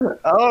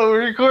Oh,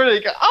 we're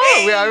recording.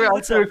 Oh, we are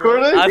What's actually up, bro?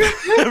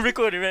 recording. I'm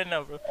recording right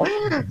now, bro.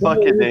 Fuck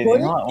it, dude. You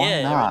know what? Why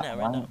Yeah, not? right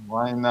now.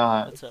 Why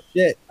not? What's up?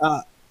 Shit.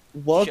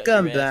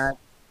 Welcome your ass. back.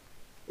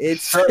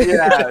 It's So,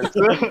 yeah. It's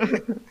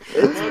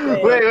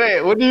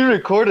Wait. What are you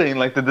recording?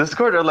 Like the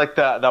Discord or like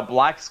the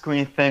black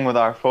screen thing with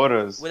our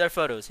photos? With our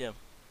photos, yeah.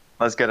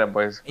 Let's get it,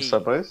 boys. What's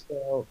up, boys?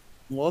 so,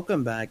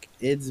 welcome back.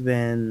 It's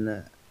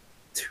been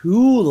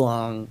too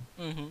long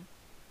Mm-hmm.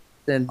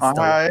 since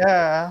the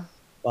Yeah.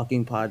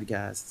 fucking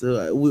podcast.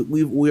 So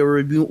we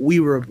were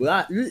we're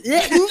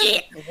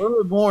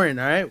reborn.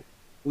 All right,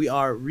 we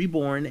are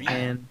reborn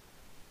and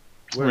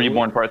we're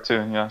Reborn Part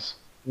 2. Yes.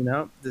 You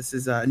know, this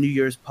is a New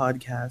Year's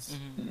podcast,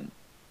 Mm-hmm.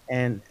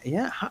 and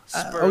yeah.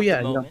 Spur Oh of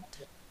yeah, the you know, moment.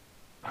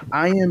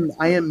 I am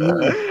me.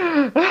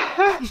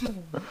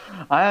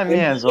 I am me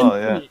as well.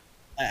 Yeah.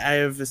 I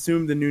have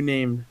assumed the new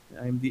name.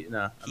 I'm He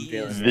feeling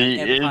is it. the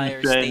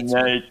Empire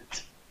Statesman.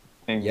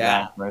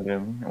 Exactly,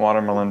 dude.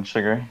 Watermelon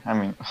sugar. I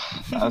mean,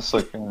 that's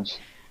so cringe.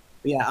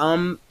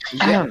 Yeah.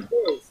 Yeah.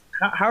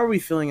 How are we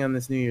feeling on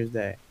this New Year's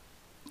Day?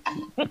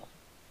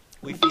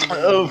 We feel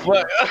Oh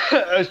fuck!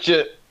 Oh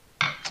shit.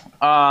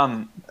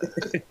 I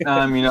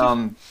mean,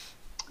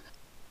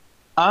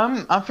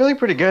 I'm feeling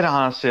pretty good,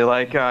 honestly.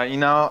 Like,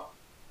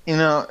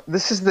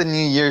 this is the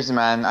New Year's,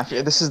 man. I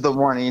feel this is the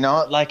one. You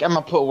know, like I'm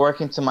gonna put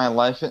work into my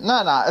life.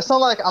 No, it's not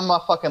like I'm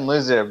a fucking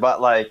loser,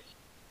 but like,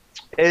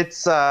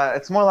 it's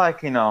more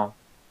like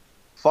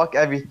fuck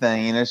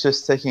everything. You know, it's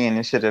just taking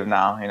initiative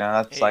now. You know,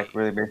 that's like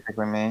really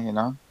basically me. You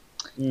know,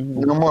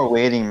 no more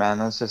waiting, man.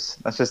 That's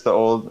just the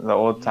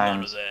old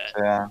times.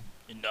 Yeah.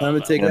 Time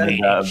to take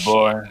that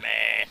boy.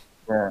 man.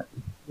 Yeah.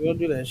 We don't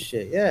do that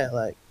shit. Yeah,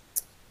 like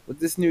with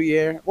this new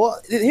year.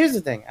 Well, here's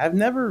the thing. I've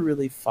never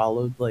really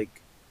followed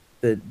like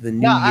the new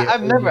No, year.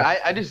 I've never.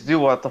 I just do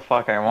what the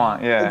fuck I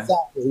want. Yeah.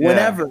 Exactly. Yeah.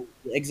 Whenever.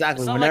 It's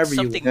Exactly. not Whenever like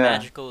something you.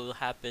 magical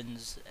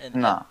happens in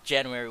No.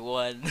 January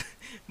 1.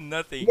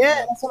 Nothing.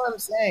 Yeah, that's what I'm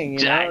saying.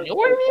 You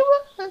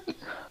know?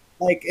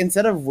 Like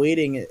instead of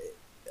waiting,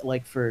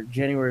 like for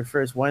January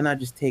 1st, why not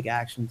just take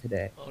action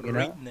today? You know.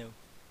 Right now.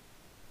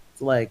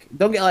 Like,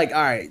 don't get like,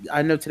 all right,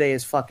 I know today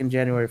is fucking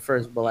January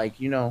 1st, but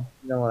like, you know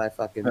what I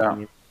fucking Yeah.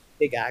 mean.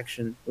 Take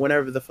action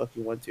whenever the fuck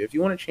you want to. If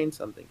you want to change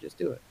something, just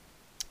do it.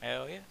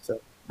 Hell yeah.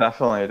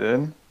 Definitely,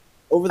 dude.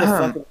 Over the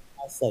fucking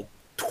past like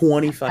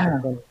 20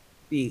 fucking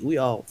we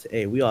all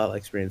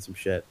experienced some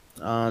shit.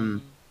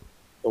 The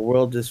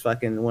world just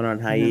fucking went on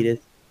hiatus.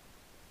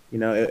 You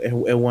know, it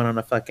went on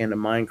a fucking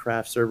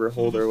Minecraft server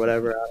hold or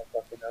whatever. I don't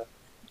fucking know.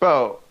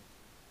 Bro,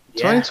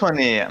 Yeah.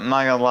 2020. I'm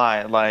not gonna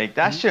lie. Like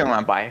that shit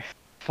went by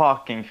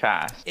fucking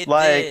fast. It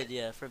like, did,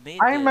 yeah. For me,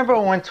 it I did. remember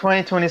when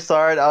 2020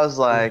 started. I was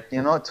like,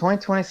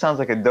 2020 sounds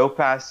like a dope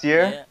ass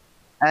year. Yeah.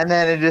 And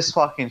then it just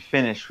fucking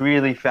finished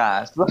really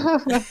fast.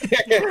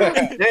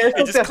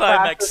 It just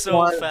climaxed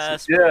so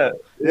fast. Yeah,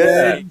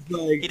 Yeah.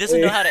 yeah. He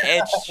doesn't know how to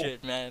edge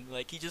shit, man.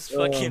 Like, he just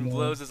fucking man.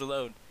 blows his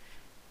load.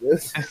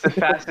 It's the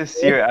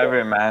fastest year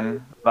ever,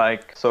 man.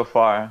 Like so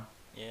far.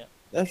 Yeah.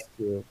 That's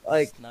true.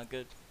 Like, It's not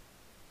good.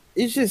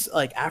 it's just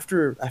like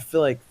after I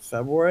feel like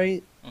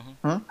February,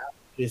 Mm-hmm.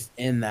 just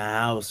in the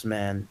house,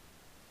 man.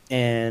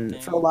 And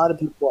Damn. for a lot of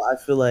people, I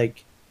feel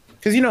like,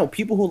 because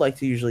people who like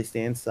to usually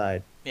stay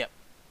inside. Yep.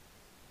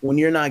 When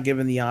you're not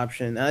given the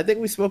option, and I think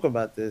we spoke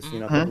about this, a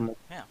couple months.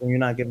 Yeah. When you're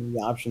not given the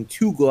option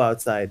to go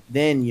outside,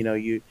 then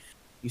you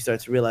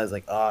start to realize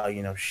like,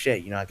 oh,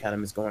 shit, I kind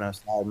of miss going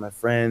outside with my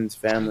friends,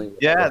 family.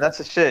 Yeah, whatever. that's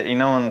the shit.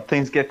 When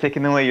things get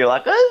taken away, you're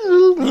like,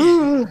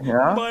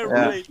 yeah. My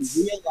Yeah. rights.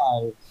 You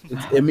realize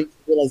it makes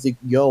you realize like,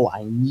 yo,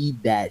 I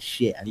need that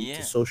shit. I need Yeah.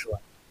 to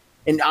socialize.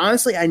 And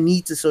honestly, I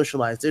need to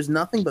socialize. There's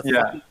nothing but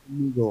Yeah. fucking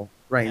illegal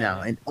right Yeah.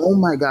 now. And oh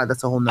my god,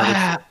 that's a whole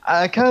nother.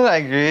 I kind of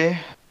agree,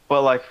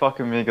 but like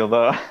fucking Miguel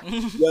though.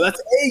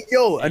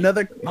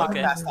 Another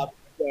podcast topic.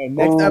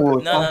 Next Ooh.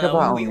 episode. Talk No.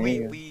 about We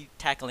me.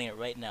 tackling it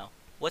right now.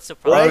 What's the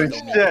Oh problem?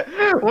 though, man?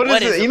 shit! What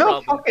What is is it? the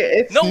Fuck problem? it.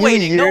 It's No New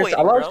waiting, no Year's. waiting,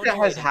 A lot bro, of shit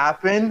no has waiting.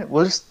 happened.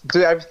 We'll just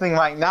do everything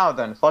right now.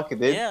 Then fuck it,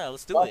 dude. Yeah,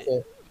 let's do Fuck it.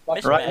 it. Fuck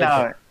it. Right Mishmash.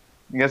 now.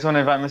 You guys want to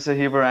invite Mr.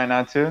 Heber right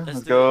now too? Let's Let's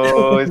do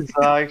go. It's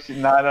actually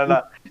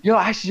no. Yo,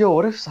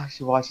 what if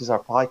Sashi watches our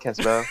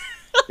podcast, bro?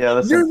 Yeah,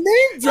 listen. Your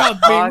name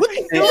dropping. What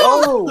the hell?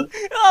 Oh,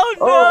 Oh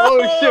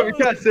no! oh shit! We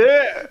can't say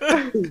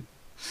it.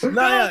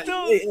 Nah,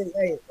 don't.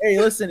 hey,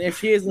 listen. If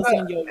she is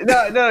listening, yo,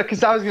 No,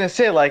 because I was gonna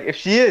say like if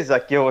she is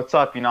like, yo, what's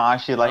up?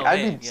 Actually, like Oh, I'd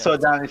hey, be yeah, so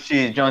what's down if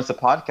she joins the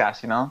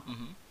podcast. Mhm.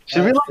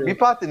 Should we That's like true.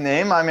 beep out the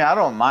name? I mean, I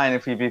don't mind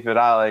if we beep it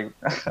out. Like,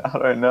 I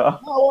don't know.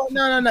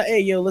 No. Hey,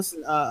 yo,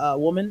 listen,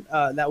 woman,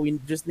 that we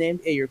just named.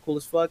 Hey, you're cool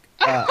as fuck.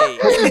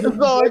 Hey,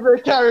 No, I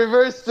can't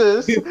reverse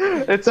this.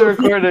 It's a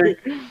recording.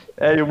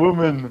 Hey,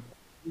 woman.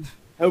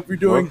 hope you're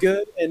doing Whoops.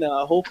 good, and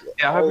hope.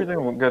 Yeah, I hope you're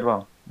doing good.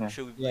 Well, yeah.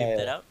 should we bleep Yeah.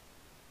 that out?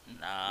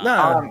 Nah.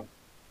 Nah,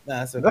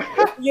 that's okay.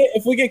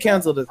 If we get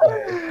canceled, it's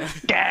okay.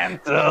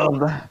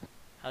 Cancelled.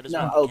 How does No,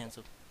 one oh. get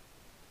canceled?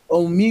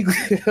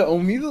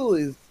 Omegle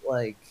is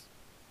like,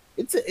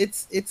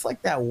 it's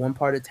like that one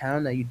part of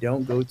town that you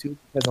don't go to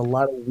because a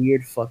lot of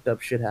weird, fucked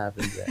up shit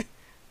happens there.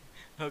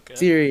 Okay.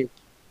 Serious.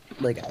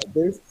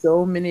 there's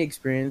so many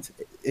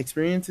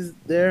experiences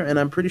there, and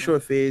I'm pretty sure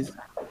FaZe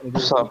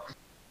What's up?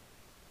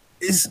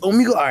 is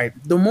Omegle. All right,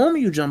 the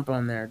moment you jump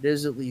on there,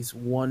 there's at least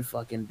one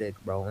fucking dick,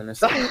 bro, and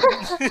it's like,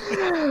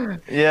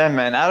 Yeah,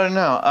 man. I don't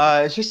know.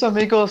 It's just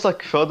Omegle is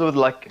like filled with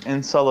like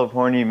incel of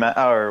horny men,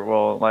 or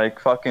well, like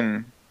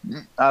fucking,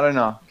 I don't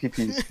know,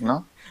 PPs, you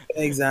know?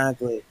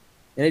 exactly.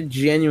 And it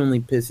genuinely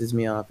pisses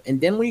me off.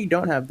 And then when you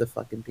don't have the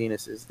fucking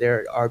penises,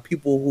 there are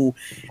people who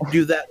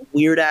do that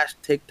weird ass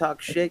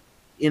TikTok shit.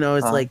 You know,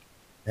 it's Uh, like,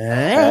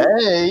 eh?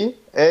 Hey,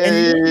 And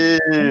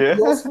hey. you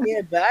don't say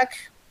it back,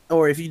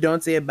 or if you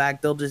don't say it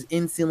back, they'll just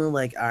instantly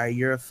like, all right,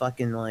 you're a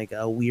fucking like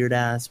a weird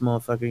ass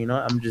motherfucker. You know,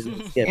 I'm just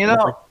gonna skip. You And it's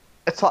know,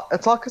 like,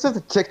 it's all because of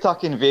the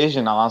TikTok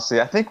invasion.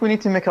 Honestly, I think we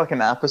need to make like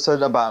an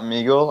episode about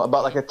Meagle,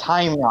 about like a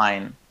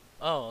timeline.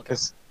 Oh, okay.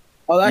 'Cause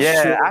oh, that's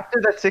yeah, true.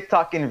 after the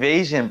TikTok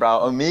invasion, bro,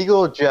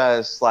 Omegle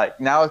just like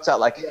now it's at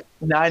like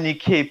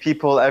 90K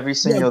people every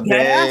single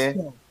day.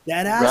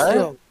 That Right?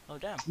 Astro. Oh,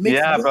 damn.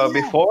 Yeah, bro.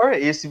 Before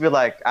it used to be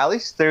like at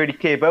least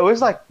 30K, but it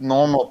was like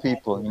normal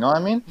people. You know what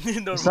I mean?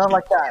 Normal It's not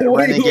like that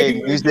Wait, renegade wait,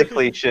 wait.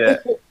 musically shit.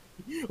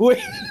 Wait.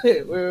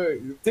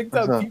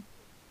 TikTok What's up? people.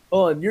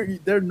 Oh, and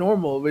they're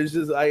normal, but it's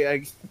just I I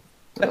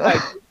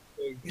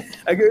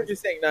get what you're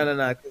saying. No,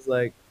 because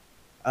like,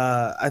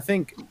 I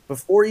think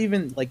before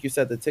even like you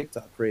said the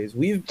TikTok craze,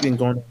 we've been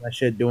going on that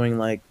shit doing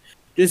like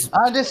just,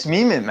 Just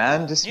memeing,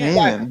 man. Just Yeah.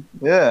 memeing.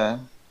 Yeah.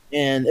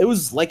 and it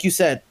was like you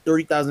said,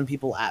 30,000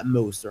 people at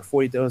most, or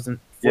 40,000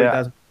 Yeah.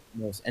 at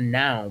most, and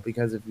now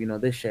because of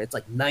this shit, it's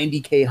like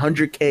 90K,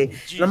 100K, and I'm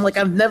Jesus. like,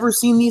 I've never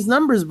seen these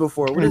numbers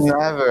before. What is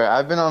Never.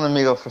 I've been on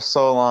Amigo for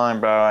so long,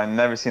 bro. I've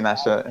never seen that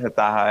shit hit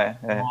that high.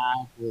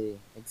 Yeah.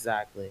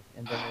 Exactly.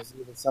 And then there's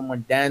either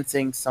someone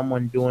dancing,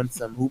 someone doing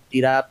some hoop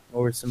rap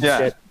or some Yeah.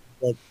 shit.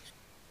 Like,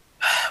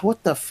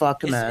 what the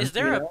fuck, man? Is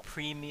there You a know?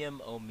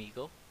 premium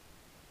Omegle?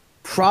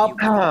 Prop? You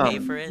can pay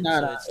for it, Nah,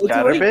 so nah. it's It's like,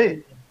 already,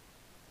 Chatterbait?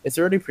 it's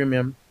already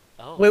premium.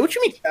 oh, Wait, what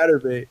you mean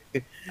Chatterbait?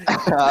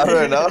 I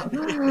don't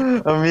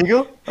know.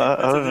 Amigo? I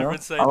That's a don't know.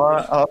 different site,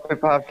 I'll play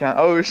Popcaan.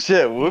 Oh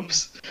shit!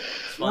 Whoops.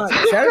 Nah,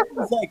 sponsor.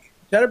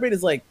 Chatterbait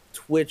is like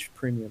Twitch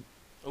premium.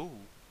 Ooh,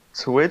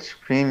 Twitch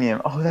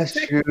Premium. Oh, that's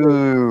true.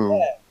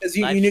 Because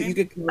Live you stream?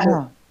 could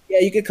comment,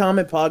 you could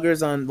comment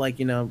poggers on like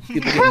people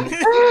getting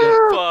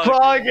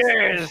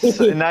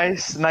Poggers.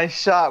 Nice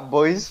shot,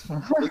 boys.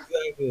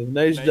 exactly.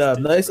 Nice Nice job.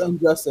 dish, Nice bro.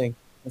 undressing.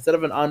 Instead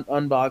of an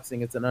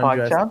unboxing, it's an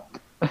undressing.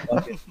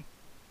 Popcaan.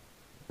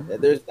 Yeah,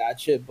 there's that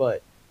shit,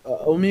 but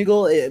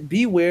Omegle,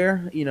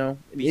 beware, Be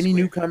any square.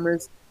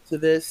 newcomers to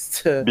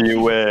this,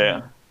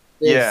 Beware.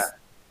 Yeah.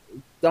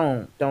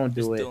 don't do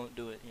just it. don't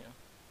do it.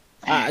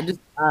 I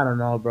don't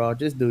know, bro.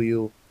 Just do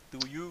you.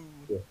 Do you?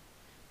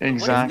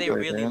 Exactly. What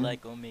if they really man.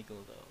 like Omegle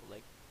though?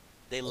 Like,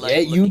 they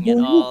like you looking at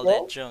do you, all bro.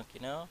 that junk,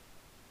 you know?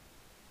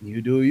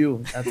 You do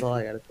you. That's all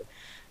I gotta say.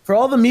 For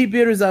all the meat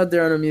beaters out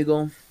there on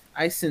Omegle,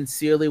 I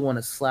sincerely want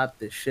to slap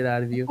the shit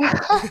out of you.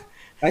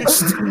 I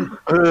just,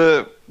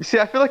 You see,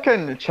 I feel like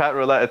in chat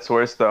roulette it's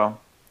worse though.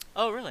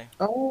 Oh, really?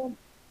 oh,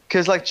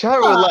 Cause like chat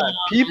roulette,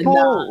 people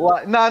nah.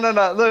 like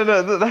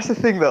no. That's the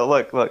thing though.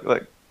 Look.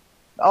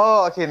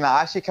 Oh, okay. Nah,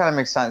 actually, kind of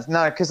makes sense.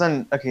 No, cause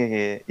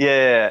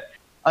yeah.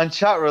 On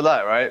chat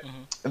roulette, right?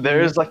 Mhm.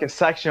 There is like a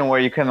section where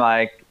you can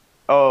like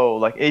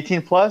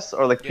 18 plus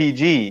or like Yeah.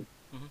 PG.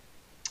 Mhm.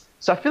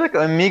 So I feel like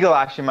Omegle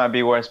actually might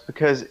be worse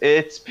because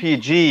it's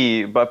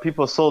PG, but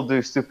people still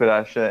do stupid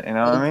ass shit. You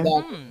know what I mean?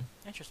 Exactly.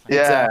 Interesting.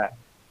 Yeah. Exactly.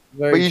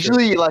 Very But true.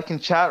 usually, like in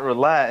chat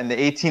roulette and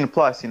the 18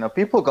 plus,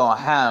 people go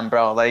ham,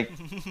 bro. Like,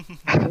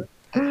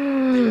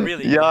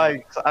 really go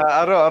yikes!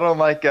 I don't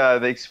like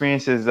the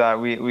experiences that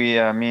me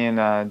and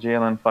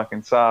Jalen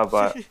fucking saw,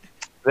 but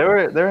they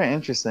were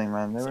interesting,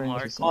 man. They Some were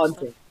interesting. hardcore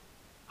stuff.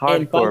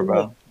 And by the Hardcore,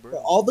 bro. way, for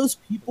all those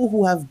people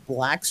who have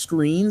black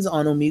screens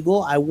on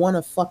Omegle, I want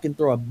to fucking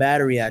throw a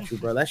battery at you,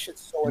 bro. That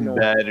shit's so annoying.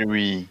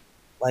 Battery.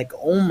 Like,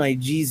 oh my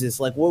Jesus!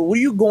 Like, what are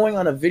you going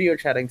on a video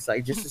chatting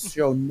site just to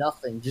show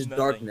nothing, just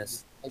Nothing.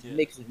 darkness? Like, Yeah. it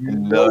makes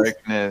no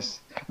Darkness.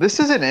 This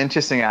is an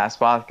interesting ass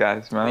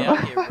podcast, We man.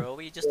 out here, bro.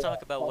 We just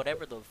talk about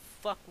whatever the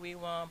fuck we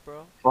want,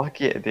 bro. Fuck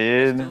it,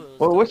 dude. Let's do it, let's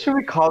Well, do what it. should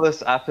we call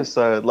this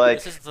episode?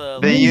 Like This is the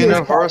the New Year's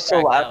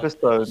universal cracked out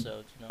episode.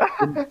 episodes, you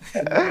know?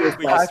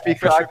 We just Happy push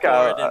crack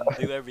record out.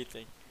 and do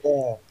everything.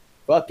 Yeah.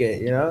 Fuck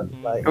it,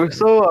 Mhm. Like, It was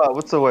so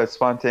what's the word?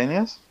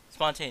 Spontaneous?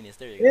 Spontaneous.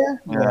 There you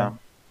go. Yeah.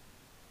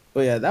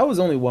 But yeah, that was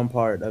only one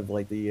part of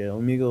like the year.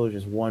 Omegle was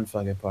just one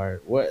fucking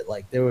part. What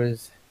like there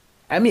was,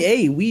 I mean,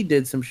 hey, we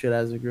did some shit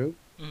as a group.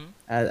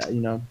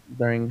 Mhm.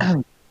 During.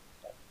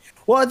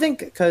 Well, I think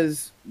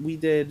because we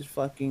did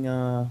fucking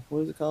what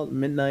was it called?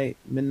 Midnight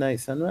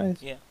Sunrise.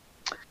 Yeah.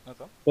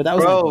 Okay. But that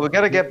was Bro, like, we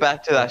gotta get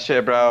back to that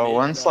shit, bro.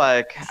 Once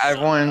like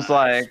everyone's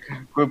like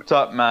grouped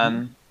up,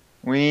 man,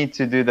 we need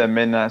to do the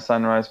Midnight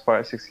Sunrise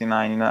Part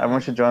 69.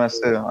 Everyone should join us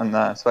too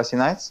on Spicy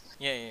Nights.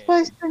 Yeah.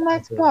 Spicy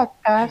Nights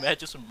podcast.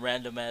 Imagine some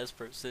random ass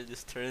person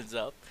just turns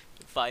up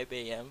at 5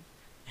 a.m.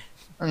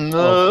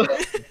 No.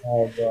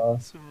 oh, bro.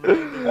 Some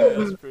random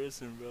ass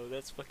person, bro.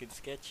 That's fucking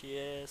sketchy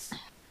ass.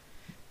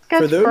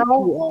 For those bro.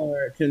 who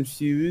are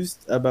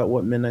confused about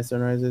what Midnight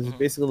Sunrise is, it's Mhm.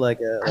 basically like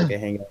a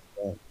hangout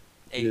spot.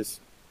 Hey.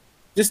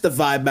 Just to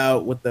vibe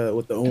out with the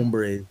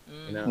hombres,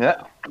 you know.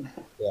 Yeah.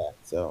 Yeah.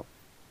 So,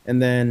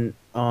 and then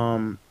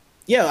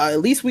yeah, at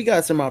least we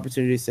got some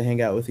opportunities to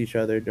hang out with each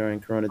other during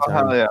Corona Oh,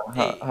 hell time. yeah.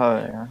 Hey, Hell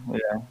yeah. yeah.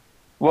 Yeah.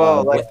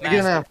 Well, like, But With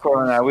beginning mask, of of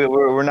course. Corona,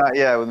 we're not,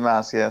 yeah, with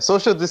masks, yeah.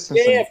 Social yeah,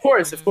 distancing. of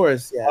course,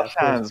 yeah, Wash of course.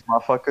 hands,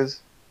 motherfuckers.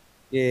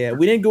 Yeah.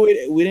 We didn't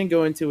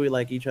go into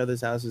like each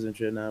other's houses and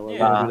shit. Now we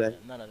Yeah, don't do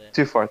that. none of that.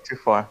 Too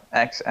far.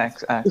 X.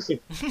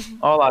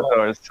 All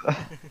outdoors.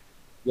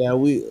 Yeah,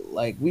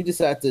 we just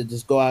had to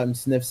just go out and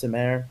sniff some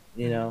air,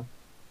 you know.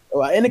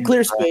 Oh, in a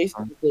clear space,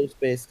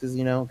 because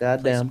you know, Play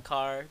some goddamn.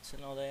 cards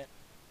and all that.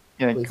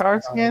 Yeah, Please,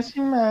 Cards Against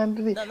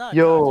Humanity. No, not Cards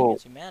Yo.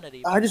 Against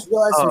Humanity. I just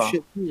realized some Oh.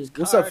 shit too. Just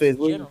What's up, cards Faith? in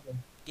What you general. think?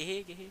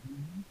 Get here.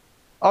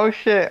 Oh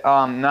shit. No,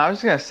 I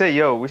was gonna say,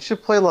 yo, we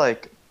should play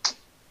like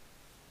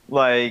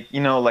like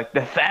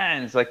the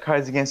fans, like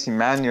Cards Against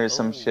Humanity or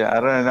some Oh. shit. I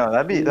don't know.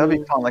 That'd be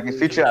fun, like in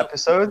future Dope.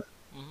 episodes.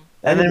 Mhm.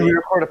 And then we Anyway.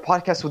 record a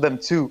podcast with them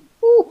too.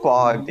 Ooh,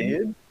 fuck, Mhm.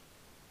 dude.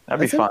 That'd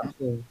be That's fun.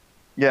 interesting.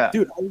 Yeah.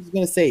 Dude, I was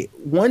gonna say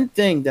one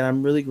thing that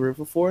I'm really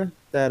grateful for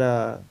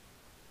that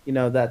you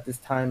know that this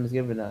time has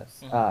given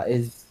us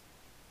is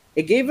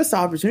it gave us the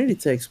opportunity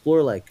to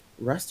explore like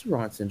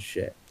restaurants and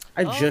shit.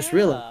 I Oh, just yeah.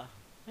 realized.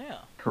 Yeah.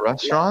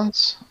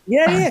 Restaurants?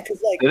 Yeah,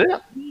 because like Did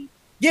it?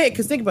 yeah,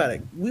 because think about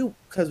it,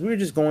 because we were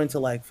just going to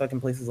like fucking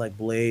places like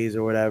Blaze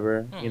or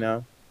whatever, you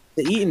know,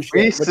 to eat and shit.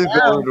 We used But to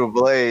now- go to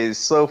Blaze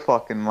so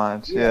fucking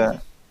much. Yeah.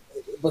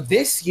 But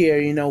this year,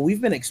 you know,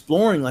 we've been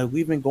exploring. Like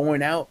we've been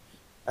going out.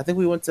 I think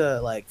we went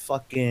to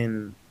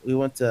we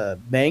went to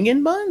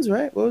Bangin' Buns,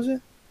 right? What was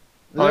it?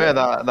 Oh yeah,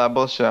 that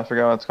bullshit. I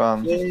forgot what it's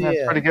called. Yeah, Yeah, it's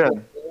yeah. pretty good.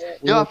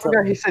 We Yo, I went to-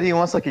 forgot he said he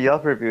wants like a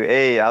Yelp review.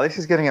 Hey, at least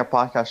he's getting a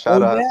podcast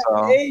shout out.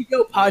 So. Hey,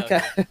 yo,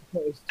 podcast.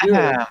 It's true.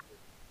 Yeah.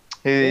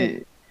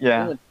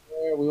 Yeah.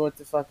 We went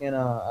to fucking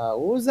what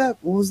was that?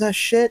 What was that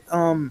shit?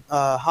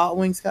 Hot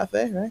Wings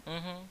Cafe, right?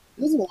 Mm-hmm.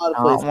 There's a lot of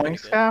Hot places.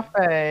 Wings good.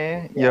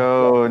 Cafe. Yeah,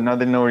 Yo, now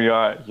they know where you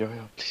are. Yo,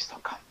 please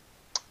don't come.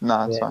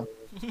 Nah, it's Yeah.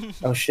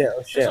 Oh shit! Oh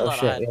There's shit! a Oh lot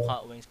shit! of Yeah.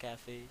 hot wings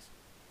cafes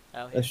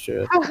out here. That's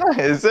true. fine.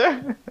 Is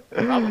there?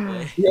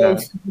 Probably. Yo,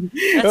 That's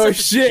oh such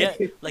a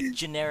shit! like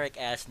generic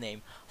ass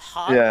name.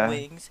 Hot Yeah.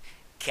 Wings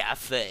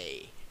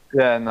Cafe.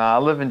 Yeah, nah, I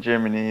live in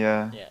Germany,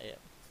 yeah. Yeah.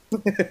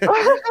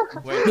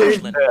 We're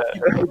in Deutschland.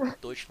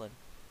 Deutschland.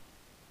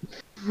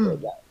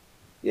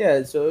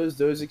 Yeah, so it was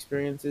those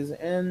experiences,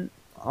 and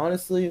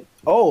honestly,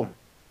 oh,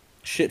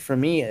 shit for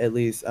me at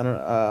least. I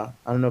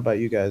don't know about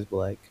you guys, but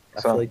like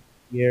I So? feel like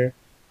this year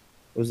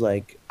was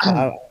like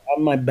I'm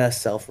my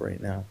best self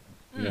right now.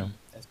 You know,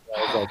 as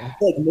far as, like I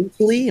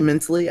feel like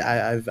mentally,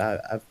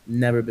 I've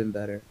never been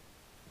better.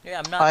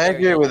 Yeah, I'm not I there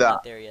agree yet. with I'm that.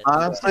 not there yet.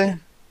 Honestly?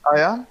 Oh,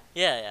 yeah?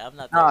 Yeah, I'm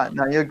not there Nah, yet.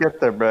 nah, you'll get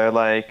there, bro.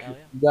 Like, Oh, yeah.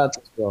 You got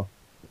this, bro.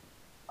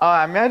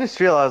 I mean, I just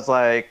realized,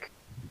 like,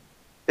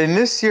 in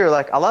this year,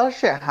 like, a lot of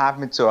shit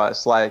happened to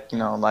us, like,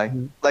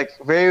 Mhm. like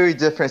very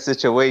different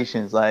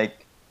situations,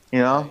 like,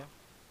 Yeah.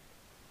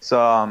 So,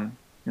 I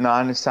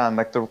understand,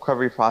 like, the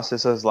recovery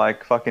process is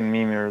like fucking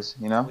memers,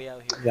 We out here.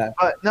 Yeah.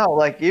 But no,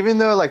 like, even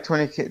though, like,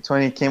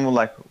 2020 came with,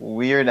 like,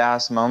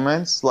 weird-ass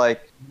moments,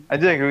 like, I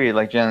do agree,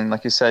 like, Jen,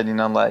 like you said,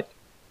 like,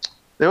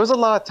 there was a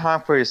lot of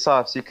time for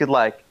yourself, so you could,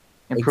 like,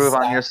 improve on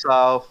Exactly.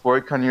 yourself,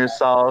 work on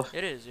yourself,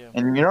 It is, yeah.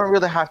 and you don't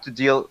really have to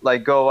deal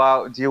with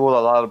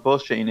a lot of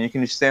bullshit, you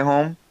can just stay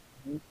home,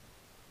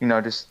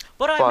 just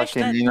But I miss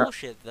fucking, that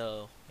bullshit,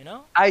 though. You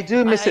know? I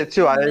do miss it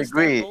too, do I miss that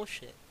agree,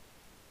 bullshit.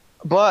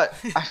 but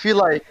I feel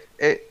like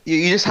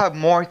you just have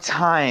more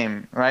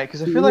time, right?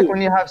 Because I feel like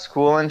when you have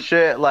school and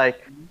shit,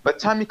 like, by the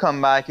time you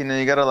come back,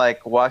 you gotta,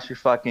 like, wash your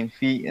fucking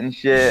feet and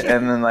shit,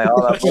 and then, like,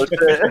 all that bullshit.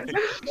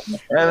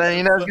 And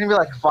then, it's gonna be,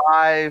 like,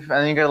 5, and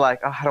then you're gonna, like,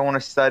 oh, I don't want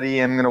to study,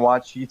 I'm gonna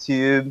watch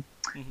YouTube,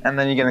 Mhm. and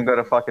then you're gonna go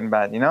to fucking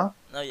bed, Oh,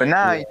 yeah. But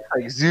now, Yeah. you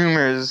like,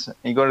 Zoomers,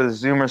 you go to the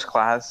Zoomers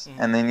class, Mhm.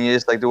 and then you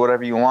just, like, do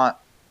whatever you want,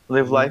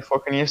 live Mhm. life,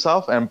 work on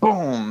yourself, and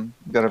boom,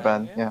 go to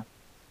bed, yeah.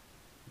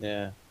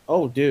 Yeah.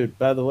 Oh, dude.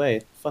 By the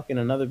way, fucking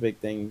another big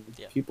thing.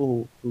 Yeah.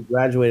 People who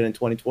graduated in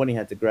 2020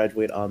 had to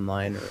graduate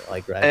online or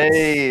like graduate.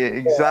 Hey, I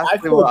exactly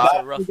feel what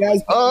bad rough for you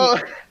guys. Oh,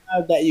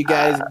 That you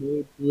guys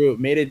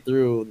made it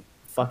through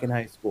fucking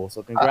high school.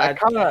 So I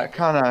congrats.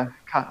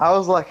 I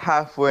was, like,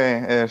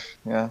 halfway-ish,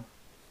 yeah.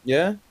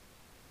 Yeah.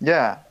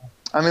 Yeah.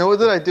 I mean, what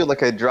did I do?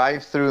 Like a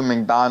drive-through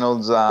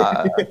McDonald's,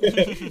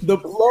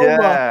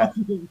 Diploma.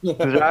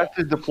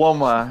 drive-through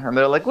diploma, and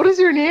they're like, "What is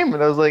your name?"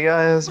 And I was like,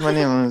 "Yeah, that's my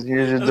name.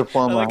 Here's your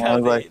diploma." I like I how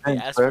was like, they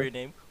 "Thanks, ask for sir." your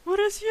name. What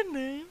is your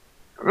name?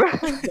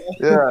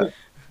 Yeah.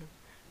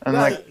 And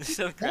like,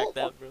 So crack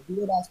that, bro.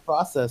 Weird ass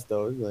process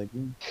though. It's like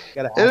you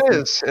gotta.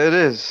 ask it them.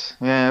 is.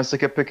 Yeah, it's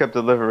like a pickup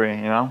delivery.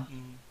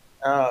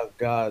 Oh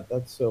god,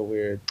 that's so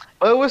weird.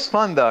 But it was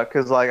fun though,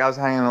 cause like I was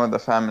hanging with the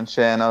fam and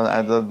shit, and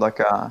I did like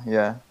Did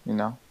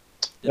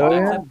Oh,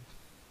 backflip?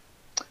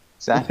 yeah.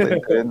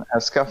 exactly, dude.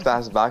 A scuffed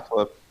ass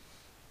backflip.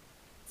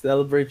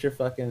 Celebrate your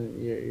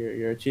fucking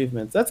your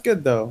achievements. That's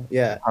good though.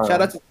 Yeah.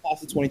 Shout out to the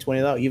class of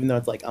 2020 though. Even though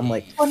it's like I'm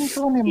like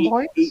 2020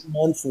 boys. 8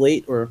 months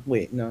late, or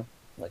wait, no,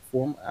 like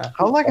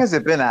How long has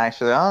it been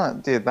actually? I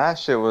don't, dude, that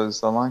shit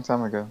was a long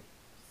time ago.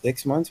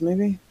 6 months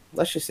maybe.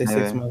 Let's just say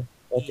Maybe. 6 months.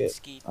 Eat, Okay.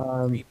 skeet,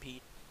 Um,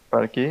 repeat.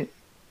 Barky.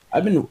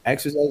 I've been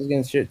exercising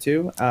against shit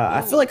too.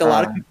 I feel Ooh, like a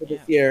lot of people yeah.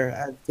 this year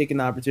have taken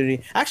the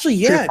opportunity. Actually,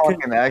 Yeah, yeah,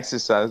 fucking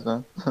exercise,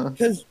 man.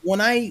 because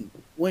when I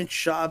went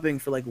shopping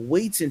for like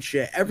weights and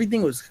shit,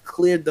 everything was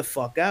cleared the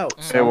fuck out.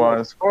 Mm. So It I'm like,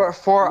 was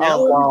for a Now-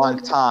 long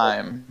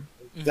time.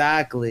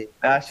 exactly,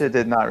 That shit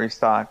did not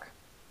restock.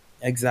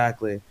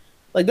 exactly.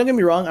 Like, don't get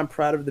me wrong, I'm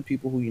proud of the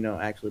people who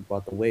actually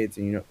bought the weights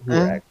and who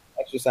Mhm. were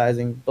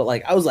exercising. But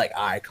like, I was like,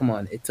 all right, come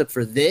on, it took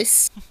for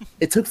this.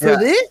 It took for Yeah.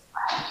 this.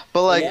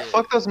 But like, Yeah.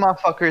 fuck those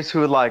motherfuckers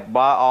who like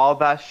bought all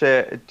that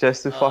shit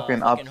just to fucking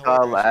Fucking upsell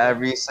hoarders, bro.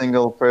 every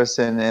single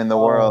person in the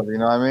Oh. world. You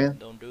know what I mean?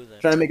 Don't do that.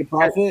 Trying to make a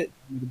profit.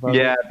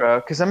 Yeah, bro.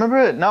 Because I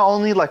remember not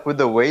only like with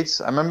the weights,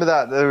 I remember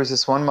that there was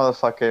this one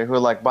motherfucker who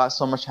like bought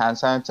so much hand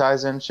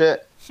sanitizer and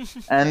shit,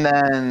 and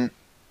then,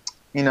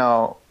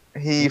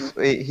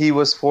 he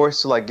was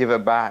forced to like give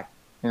it back.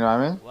 You know what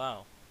I mean?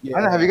 Wow. Yeah. I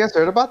don't know, have you guys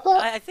heard about that?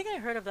 I think I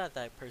heard of that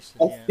person.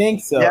 I Yeah.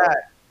 think so.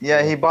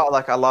 Yeah, he bought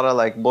like a lot of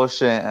like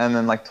bullshit and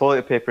then like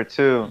toilet paper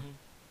too.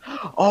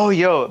 Mhm.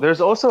 Oh,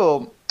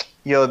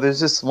 there's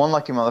this one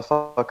lucky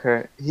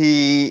motherfucker.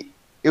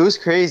 It was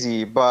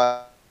crazy,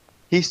 but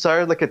he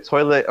started like a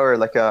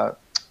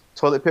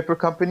toilet paper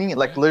company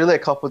like literally a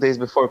couple days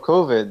before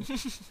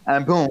COVID,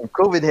 and boom,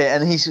 COVID hit,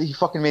 and he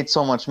fucking made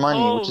so much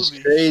money, which is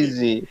Holy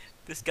crazy.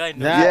 This guy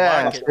knows Yeah,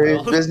 the market, so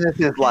his bro. business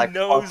is He like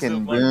knows the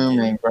fucking market.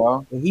 booming,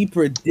 bro. He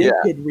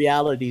predicted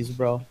realities,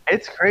 bro.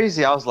 It's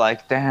crazy. I was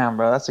like, damn,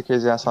 bro, that's a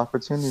crazy ass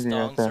opportunity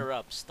right Stonks there. are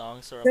up.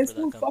 Stonks are up Thanks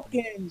for for that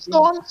company. fucking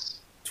Stonks.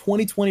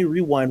 2020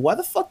 rewind. Why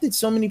the fuck did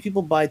so many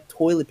people buy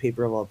toilet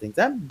paper of all things?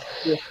 That's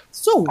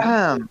so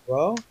weird,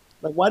 bro.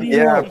 Like, why do you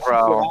Yeah, want to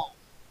bro. out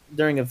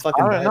during a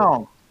fucking? I don't virus?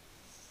 know.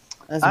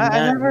 That's I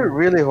mad never weird.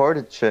 really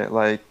hoarded shit.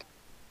 Like,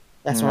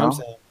 That's you what I'm know?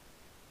 saying.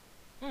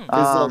 Hmm.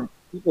 Because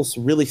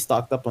people really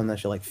stocked up on that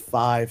shit, like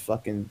 5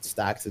 fucking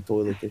stacks of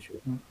toilet tissue.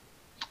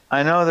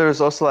 I know there was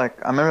also like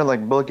I remember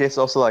like Bill Gates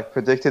also like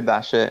predicted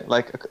that shit.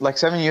 Like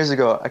 7 years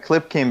ago, a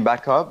clip came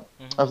back up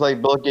Mhm. of like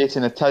Bill Gates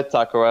in a TED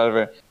talk or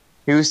whatever.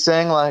 He was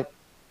saying like,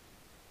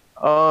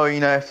 oh,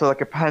 if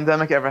like a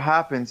pandemic ever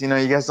happens, you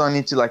guys don't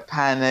need to like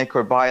panic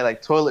or buy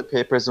like toilet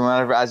papers or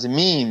whatever as a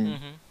meme. Mhm.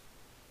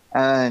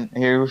 And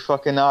here we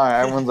fucking are.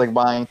 Everyone's like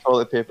buying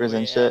toilet papers Way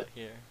and shit. out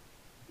here.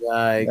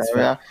 Yikes!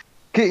 Yeah.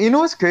 You know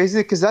what's crazy?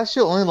 Because that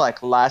shit only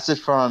like lasted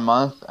for a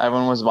month.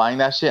 Everyone was buying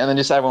that shit, and then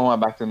just everyone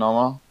went back to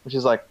normal, which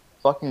is like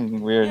fucking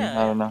weird. Yeah,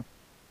 I don't know.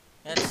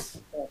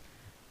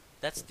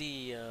 That's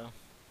the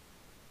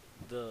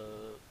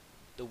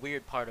the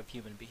weird part of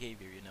human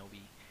behavior.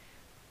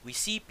 We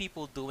see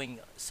people doing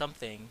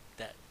something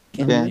that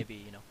can Yeah.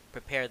 maybe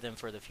prepare them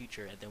for the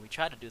future, and then we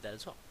try to do that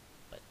as well.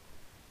 But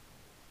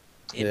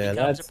it Yeah, becomes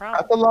a that's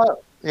problem. That's a lot.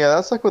 Yeah,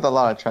 that's like with a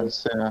lot of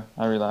trends too.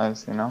 I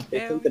realize, They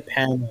tend to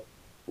panic.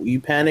 You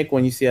panic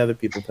when you see other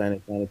people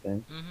panic, kind of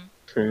thing. Hmm.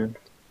 True.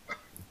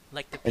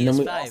 Like the And then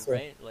we PS5, also-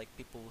 right? Like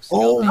people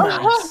Oh scalping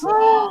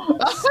my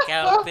ass,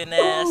 scalping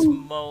ass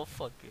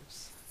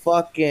motherfuckers.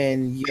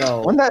 Fucking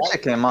yo! When that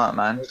shit came out,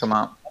 man, come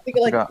on. I think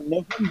like forgot.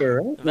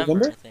 November, right?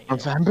 November, I think. Yeah.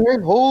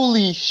 November?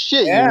 Holy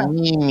shit, Yeah. you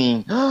mean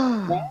me.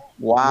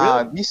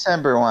 Wow,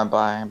 December went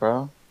by,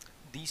 bro.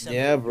 December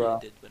Yeah, really bro.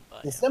 did went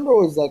by. December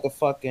was like a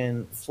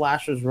fucking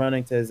Flash was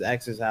running to his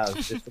ex's house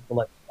just to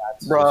collect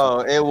stats.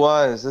 Bro, it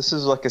was. This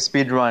is like a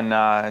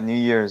speedrun New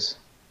Year's.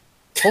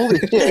 Holy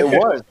shit, it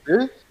was,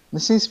 dude.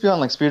 This needs to be on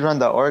like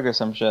speedrun.org or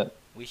some shit.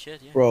 We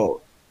should, yeah.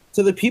 Bro,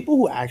 to the people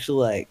who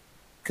actually like,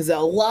 because a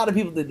lot of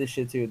people did this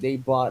shit too. They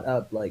bought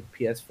up like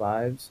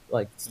PS5s,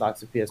 like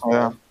stocks of PS5,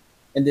 Yeah.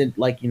 and then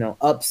like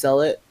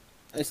upsell it.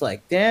 It's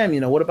like, damn,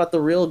 what about the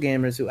real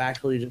gamers who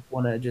actually just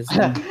want to just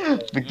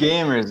The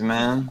gamers,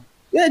 man.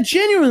 yeah,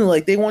 genuinely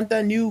like they want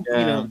that new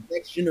Yeah.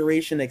 next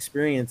generation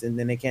experience, and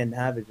then they can't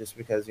have it just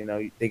because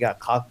they got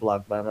cock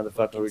blocked by a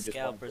motherfucker who Fucking just wanted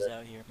scalpers to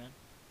out here, man.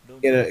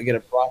 Don't get a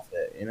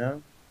profit.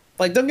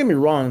 Like, don't get me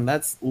wrong,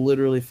 that's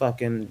literally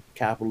fucking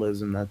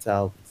capitalism. That's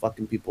how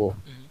fucking people.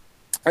 Mhm.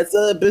 That's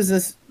a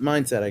business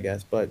mindset, I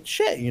guess. But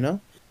shit,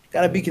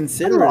 gotta be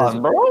considerate. Come as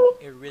on, bro.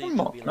 It really Come could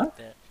on, be man. like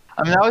that.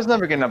 I mean, I was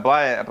never gonna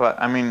buy it, but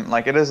I mean,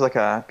 like, it is like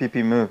a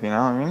PP move, you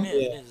know what I mean? Yeah,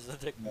 Yeah. it is a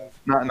dick move.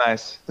 Not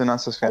nice. Do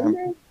not subscribe.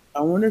 I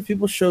wonder if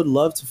people showed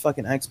love to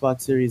fucking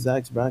Xbox Series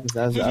X, bro. Because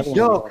that was the other one.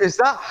 Yo, cause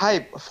that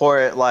hype for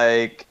it,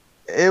 like,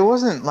 it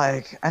wasn't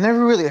like I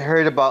never really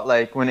heard about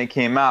like when it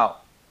came out.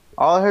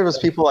 All I heard was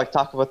people like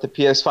talk about the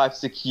PS5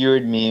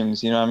 secured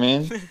memes. You know what I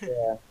mean?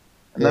 Yeah.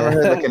 I never Yeah.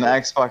 heard like an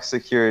Xbox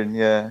secured.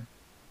 Yeah,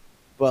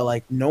 But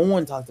like, no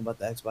one talked about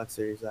the Xbox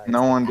Series X.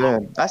 no one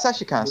did. That's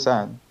actually kind of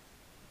sad.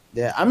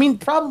 Yeah, I mean,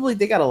 probably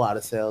they got a lot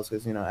of sales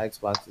because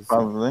Xbox is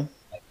Probably.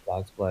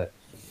 Xbox, but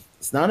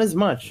it's not as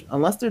much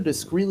unless they're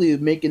discreetly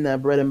making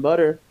that bread and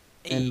butter,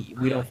 and Hey,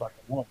 we yeah. don't fucking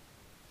know.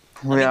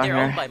 I mean, they're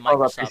owned by All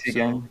about Microsoft, PC so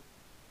game.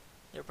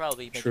 they're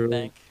probably making True.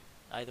 bank.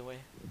 either way.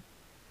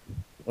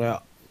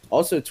 Well,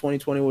 also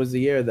 2020 was the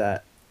year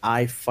that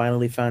I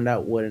finally found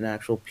out what an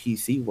actual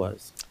PC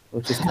was,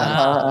 which is kind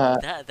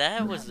of Wow,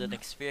 that was an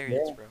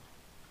experience, Yeah. bro.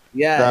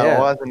 yeah, That yeah.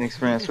 was an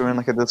experience. We were in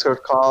like a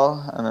Discord call,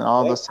 and then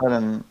all of a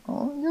sudden,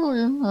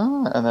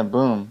 oh, and then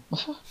boom. The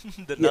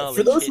Yeah, for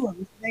knowledge those hit. who are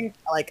listening,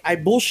 like I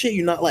bullshit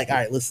you not. Like, all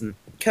right, listen,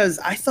 because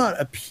I thought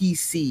a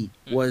PC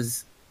Mhm.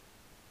 was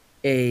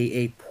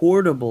a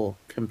portable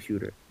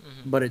computer,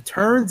 Mhm. but it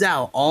turns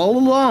out all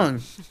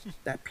along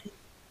that P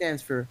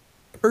stands for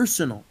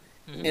personal,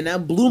 Mhm. and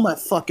that blew my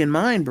fucking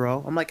mind,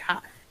 bro. I'm like,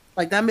 how?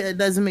 Like that it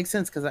doesn't make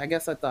sense because I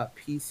guess I thought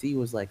PC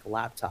was like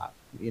laptop,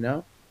 you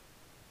know.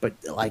 But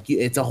like,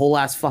 it's a whole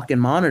ass fucking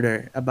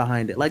monitor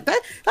behind it. Like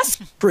that's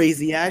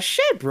crazy ass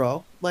shit,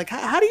 bro. Like,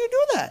 how do you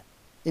do that?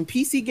 In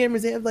PC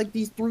gamers, they have like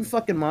these 3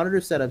 fucking monitor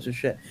setups and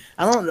shit.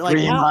 I don't like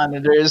Three how.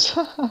 monitors.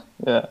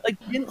 Yeah. Like,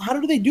 how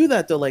do they do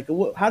that though? Like,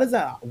 how does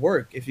that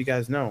work? If you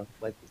guys know,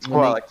 like when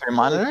What, they like 3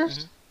 monitors?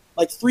 Mhm.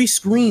 like 3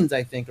 screens,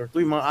 I think, or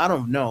 3 I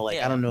don't know. Like, I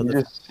Yeah. don't know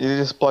You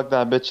just plug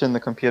that bitch in the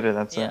computer.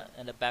 That's Yeah, it.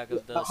 and the back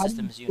of the How do you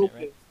systems unit,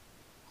 focus- right?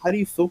 How do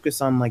you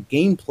focus on like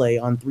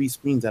gameplay on 3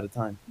 screens at a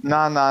time?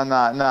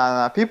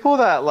 Nah. People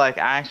that like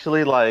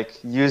actually like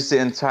use the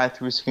entire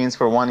 3 screens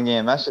for one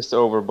game, that's just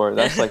overboard.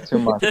 That's like too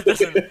much. That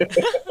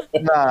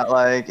doesn't. Nah,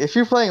 like if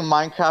you're playing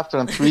Minecraft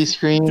on 3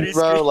 screens, 3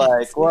 bro, screens.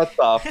 like what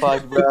the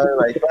fuck, bro?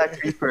 Like that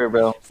creeper,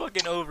 bro.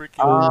 Fucking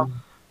overkill.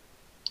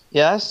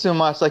 Yeah, that's too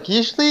much. Like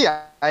usually,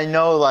 I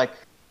know like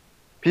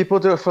people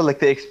do it for like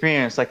the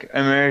experience, like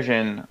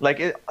immersion. Like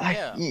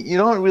Yeah. you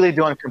don't really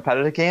do it in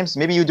competitive games.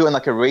 Maybe you do it in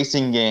like a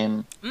racing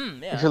game.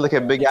 Yeah. If you're like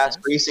a big makes ass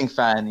sense. racing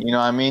fan, you know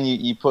what I mean?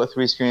 You put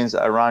 3 screens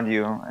around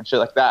you and shit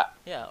like that.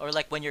 Yeah, or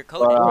like when you're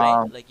coding,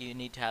 right? Like you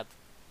need to have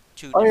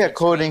 2 Oh yeah, different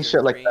coding screens or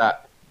shit like 3.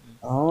 that.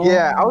 Oh.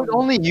 Yeah, I would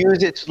only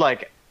use it to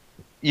like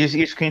use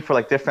each screen for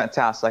like different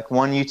tasks. Like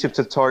one YouTube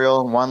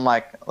tutorial, one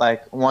like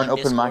one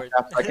open Discord.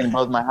 Minecraft so I can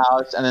build my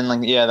house, and then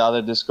like yeah, the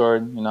other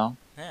Discord, you know,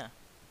 Yeah.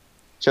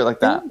 shit like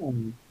that.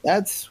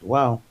 That's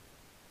wow.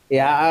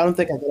 Yeah, I don't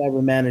think I could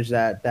ever manage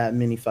that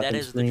many fucking That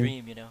is the screens.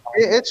 dream, you know.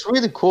 It's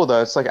really cool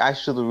though. It's like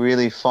actually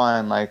really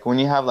fun. Like when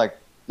you have like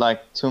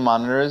 2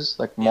 monitors,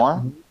 like Yeah.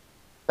 more.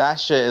 That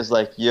shit is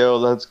like, yo,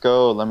 let's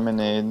go,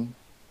 lemonade.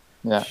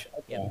 Yeah.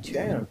 You have 2.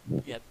 Damn.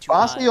 You have 2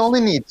 Honestly, eyes. you only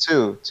need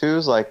 2. 2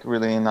 is like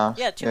really enough.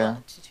 Yeah, 2 Yeah.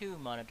 2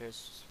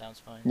 monitors sounds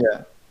fine.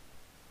 Yeah.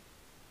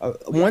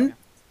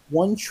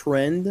 One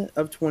trend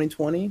of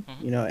 2020,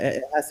 Mhm. you know,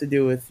 it has to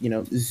do with, you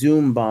know,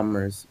 Zoom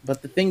bombers.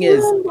 But the thing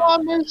is,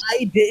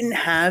 I didn't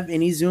have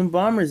any Zoom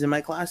bombers in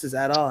my classes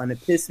at all, and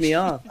it pissed me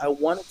off. I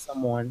wanted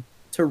someone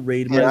to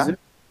raid my Yeah. Zoom.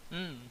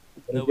 Mm.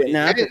 But it Nobody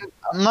didn't did. happen.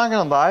 I'm not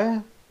gonna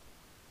lie.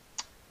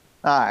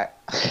 Alright.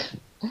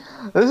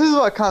 This is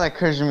what kind of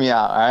cringed me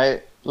out,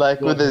 alright?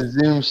 Like with the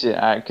Zoom shit,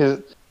 alright?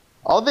 Because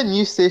all the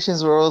news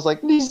stations were always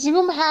like, these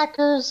Zoom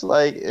hackers.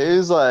 Like, it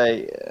was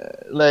like,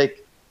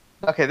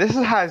 okay, this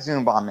is how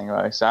Zoom bombing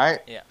works, alright?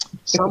 Yeah.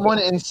 Someone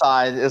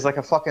inside is like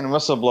a fucking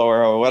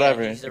whistleblower or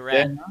whatever. Yeah, he's a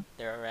okay? rat.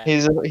 They're a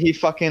rat. He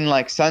fucking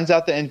like sends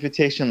out the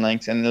invitation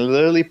links and they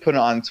literally put it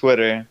on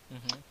Twitter,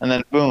 Mhm. and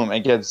then boom, it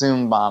gets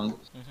Zoom bombed. Mhm.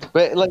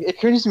 But like it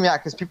cringes me out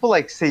because people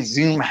like say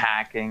Zoom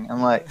hacking.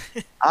 I'm like,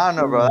 I don't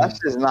know, bro. That's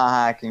just not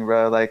hacking,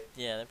 bro. Like,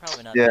 Yeah, they're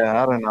probably not.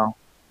 yeah, I don't know.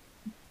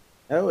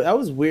 That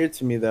was weird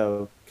to me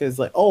though, because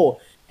like,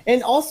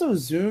 and also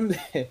Zoom.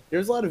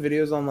 There's a lot of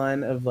videos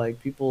online of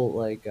like people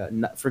like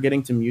not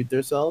forgetting to mute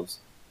themselves,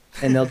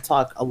 and they'll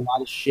talk a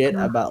lot of shit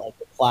about like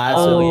the class.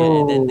 Oh or, yeah,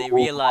 and then they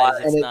realize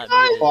and it's it not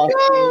muted.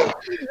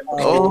 fucking-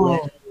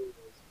 Oh,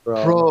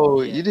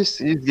 bro, Yeah. you just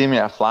gave me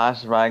a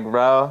flashback,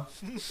 bro.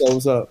 So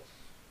what's up?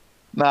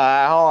 Nah,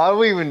 I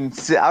don't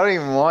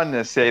even want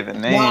to say the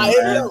name. Nah,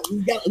 man.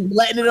 you got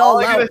letting it All all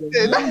I out. gotta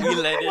say- man. We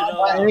let it all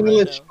My out right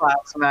English now.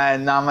 class,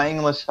 man. Nah, my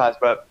English class,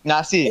 but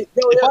nah. See, Yo,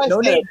 if I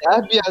no said name. it,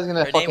 the FBI is gonna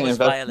Her name fucking was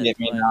Violet. investigate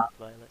me now.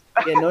 Violet.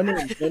 Yeah, no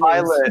names. No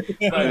Violet.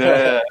 names.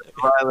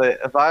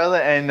 Yeah,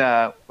 Violet,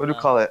 and what do you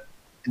call it?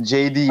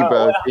 JD,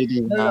 bro. Oh,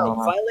 JD. No,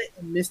 Violet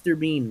and Mr.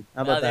 Bean.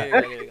 How about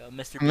There that? you go,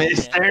 Mr. Bean. Yeah.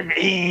 Mr.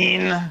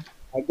 Bean.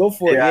 I go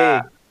for Yeah.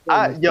 it.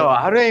 Yeah. Yo,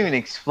 how do I even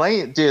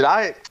explain it, dude?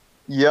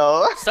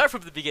 Yo, Start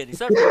from the beginning.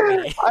 Start from the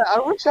beginning. I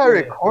wish I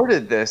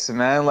recorded this,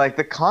 man. Like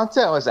the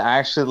content was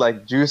actually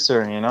like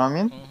juicer, you know what I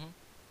mean?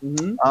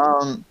 Mhm.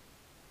 Mhm.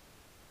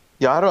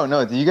 Yeah, I don't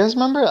know. Do you guys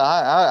remember?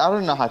 I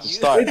don't know how to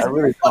start. I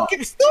really don't.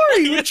 Fucking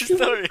story. What's your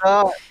story?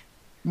 No,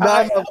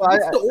 What's the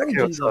okay,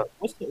 origins? so,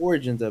 What's the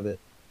origins of it?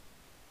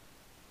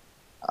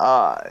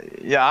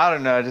 yeah, I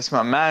don't know. Just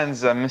my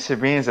man's Mr.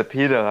 Bean's a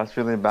pedo. That's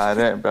really about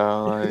it,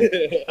 bro. Like, How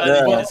did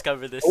you Yeah.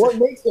 discover this? What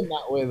makes him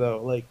that way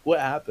though? Like, what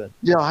happened?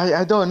 yo,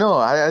 I don't know.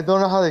 I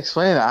don't know how to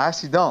explain it. I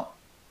actually don't.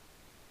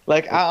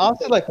 Like, I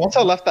honestly, like, once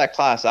I left that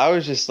class, I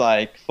was just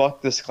like,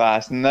 fuck this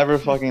class, never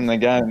fucking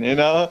again, you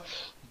know?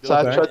 So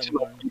I Okay. tried to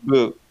like,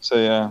 reboot. So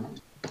yeah.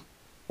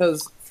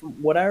 Because from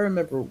what I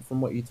remember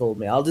from what you told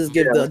me, I'll just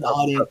give Yeah, the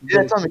audience.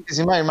 Yeah, tell me, because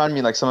you might remind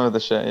me like some of the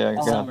shit. Yeah.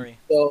 Summary.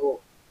 So,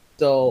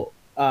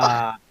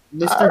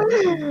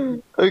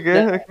 Mr.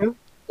 Okay. Okay.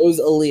 It was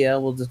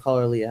Aaliyah. We'll just call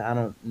her Aaliyah. I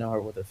don't know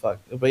her what the fuck,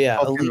 but yeah,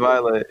 Fucking Aaliyah.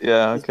 Violet.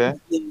 Yeah. Okay.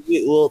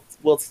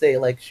 We'll say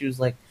like she was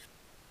like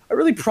a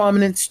really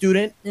prominent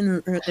student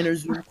in her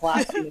Zoom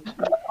class. You know,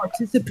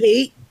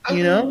 participate.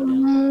 You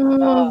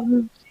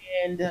know,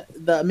 and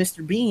the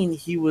Mr. Bean,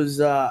 he was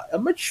a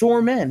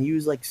mature man. He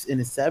was like in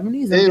his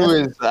 70s. It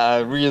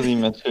was really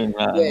mature,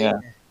 man. Yeah.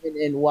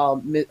 And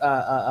while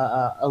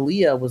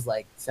Aaliyah was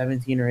like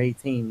 17 or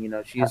 18, you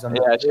know, she's on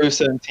the Yeah, she was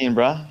 17,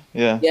 bruh.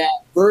 Yeah.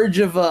 verge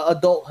of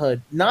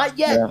adulthood. Not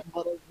yet, Yeah.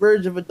 but on the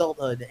verge of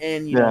adulthood.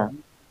 And you know,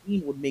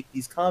 Bean would make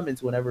these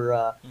comments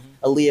whenever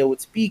Aaliyah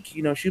would speak.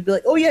 You know, she'd be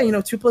like, "Oh yeah, you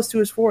know, 2 + 2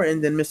 is 4,"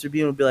 and then Mr.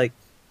 Bean would be like,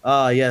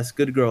 "Ah, yes,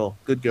 good girl,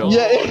 good girl."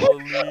 Yeah.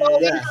 Holy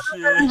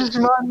shit. Just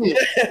remind me.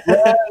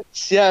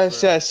 Yes.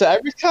 So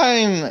every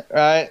time,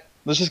 right?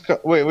 Let's just go.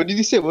 Wait, what did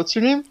you say? What's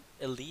your name?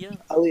 Aaliyah?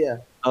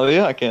 Aaliyah.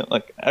 Aaliyah? Okay,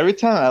 like every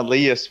time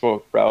Aaliyah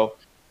spoke, bro,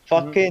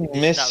 fucking It's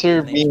not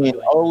Mr. real names, by Bean the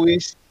way.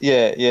 always,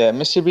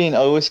 Mr. Bean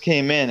always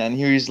came in and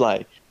he was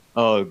like,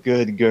 "Oh,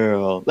 good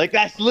girl." Like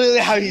that's literally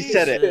how he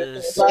said it.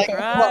 Jesus Like,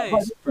 Christ,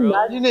 but bro.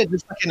 imagine it,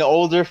 just like an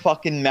older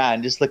fucking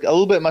man, just like a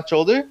little bit much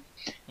older,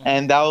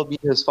 and that will be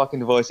his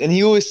fucking voice, and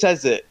he always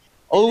says it,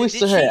 always Did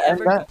to she her.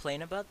 ever And that,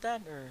 complain about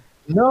that, or?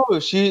 no,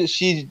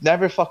 she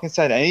never fucking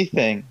said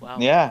anything. Wow.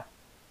 Yeah.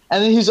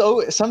 And then he's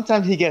always,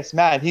 sometimes he gets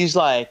mad. He's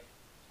like,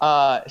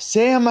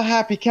 say I'm a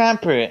happy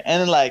camper.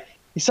 And then like,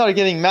 he started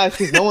getting mad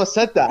because no one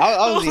said that.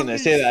 I was gonna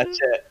say that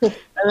shit. And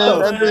Oh,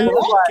 then he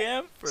was like,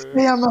 camper.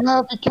 say I'm a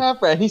happy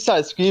camper. And he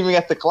started screaming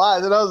at the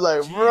class. And I was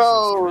like, Jesus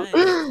bro,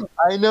 Christ.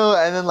 I know.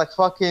 And then like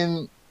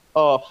fucking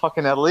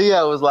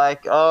Aaliyah was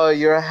like, oh,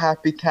 you're a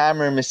happy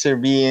camper, Mr.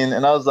 Bean.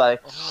 And I was like,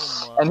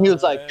 Oh and he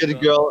was like, my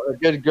good girl,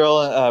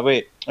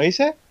 wait, what do you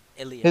say?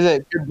 Aaliyah. He's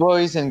like, good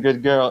boys and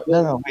good girl.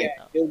 No, wait.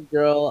 Good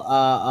girl.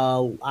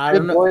 I Good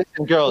don't know. boys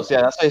and girls.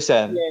 Yeah, that's what he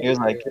said. Yeah, He was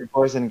like, yeah. good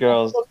boys and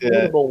girls. That's the most Yeah.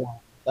 notable one.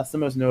 That's the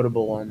most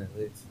notable one, at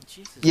least.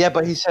 Jesus Yeah,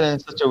 but he Christ. said it in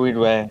such a weird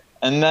way.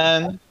 And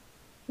then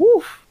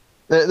Woof.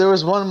 there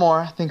was one more,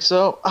 I think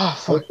so. Oh,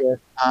 fuck. Okay.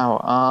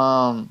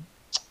 Ow.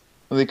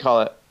 What do you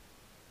call it?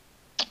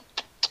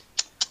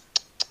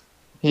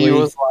 He Wait,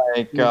 was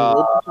like,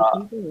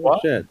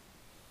 what? Shit.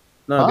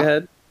 No, Huh? go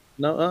ahead.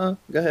 No,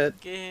 go ahead.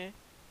 Okay.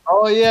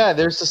 oh yeah,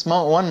 there's this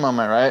one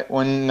moment, right?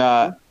 When,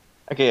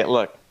 okay,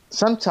 look,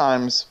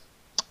 sometimes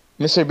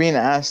Mr. Bean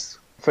asked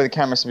for the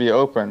cameras to be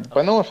open,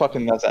 but no one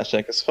fucking does that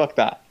shit, because fuck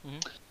that.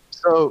 Mhm.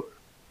 So,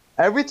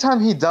 every time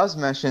he does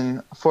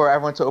mention for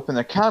everyone to open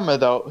their camera,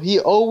 though, he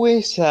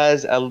always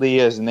says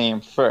Aaliyah's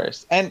name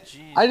first. And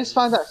I just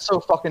find that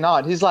so fucking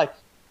odd. He's like,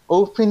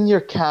 open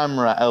your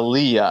camera,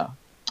 Aaliyah.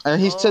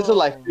 And he says it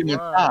like 3 more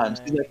times.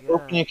 He's like,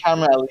 open your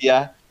camera,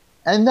 Aaliyah.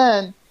 And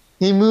then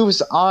he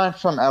moves on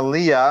from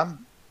Aaliyah.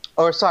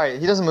 Or sorry,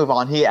 he doesn't move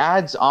on. He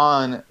adds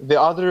on the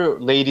other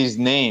lady's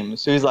name.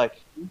 So he's like,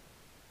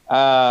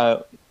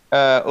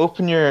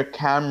 open your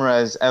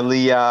cameras,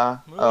 Aaliyah.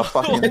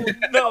 Fucking,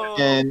 no.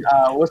 and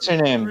what's her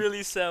name?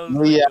 Really sounds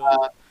Leah,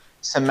 like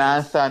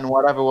Samantha, and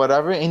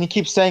whatever. And he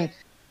keeps saying,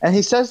 and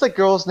he says the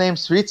girl's name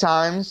 3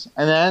 times,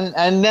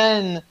 and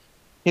then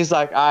he's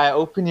like, "I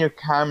open your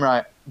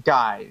camera,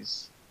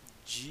 guys."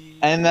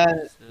 And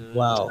then,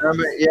 Wow.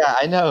 remember, yeah,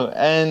 I know.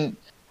 And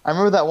I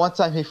remember that one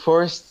time he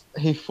forced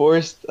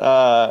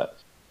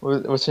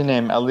what's her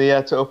name,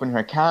 Aaliyah, to open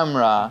her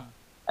camera,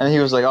 and he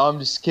was like, "Oh, I'm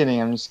just kidding,"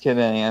 and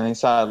he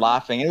started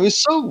laughing. And it was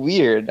so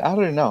weird. I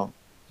don't know.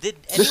 Did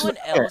This anyone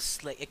is fair.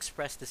 else like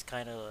express this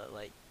kind of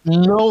like?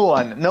 No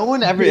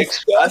one ever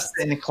expressed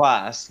it in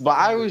class, but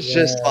I was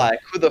just Yeah. like,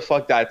 who the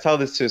fuck did I tell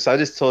this to? So I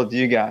just told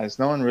you guys.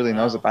 No one really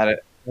knows Wow. about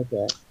it.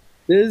 Okay.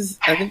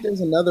 I think there's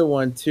another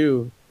one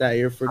too that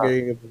you're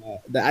forgetting about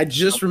that I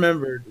just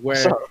remembered where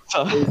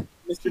So,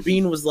 Mr.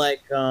 Bean was like,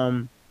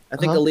 I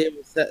think Uh-huh. Aaliyah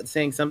was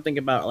saying something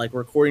about like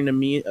recording the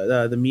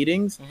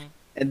meetings, Mhm.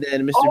 and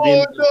then Mr. oh, Bean.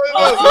 no, Was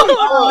like,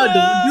 oh,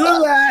 don't do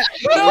that.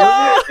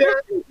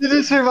 You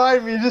just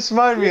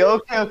remind me.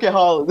 Okay,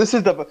 Holly. This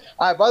is the.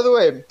 By the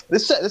way,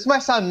 this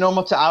might sound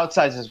normal to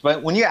outsiders,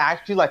 but when you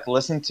actually like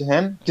listen to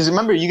him, because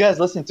remember, you guys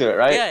listened to it,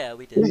 right? Yeah,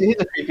 we did. He's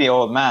a creepy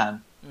old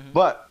man. Mhm.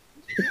 But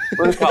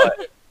what do you call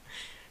it?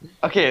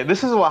 Okay,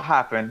 this is what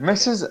happened.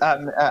 Mrs.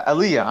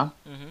 Aaliyah,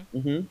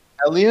 Mm-hmm.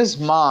 Aaliyah's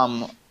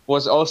mom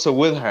was also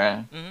with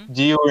her Mhm.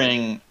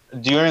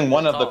 during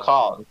one of the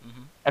calls.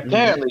 Mhm.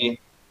 Apparently,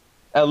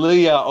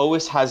 Aaliyah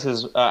always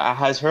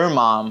has her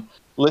mom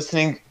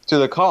listening to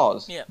the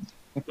calls. Yeah.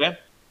 Okay.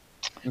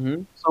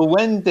 Mm-hmm. So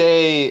one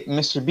day,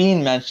 Mr.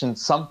 Bean mentioned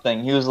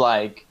something. He was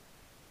like,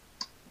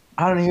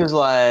 I don't know. He was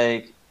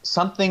like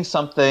something.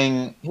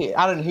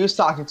 I don't know. He was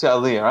talking to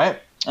Aaliyah, right?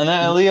 And then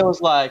Aaliyah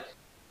was like,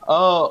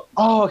 "Oh,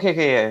 okay,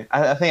 yeah.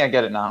 I think I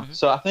get it now." Mhm.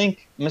 So I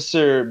think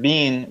Mr.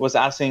 Bean was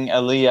asking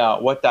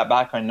Aaliyah what that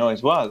background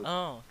noise was,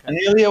 Oh, and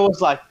okay. Aaliyah was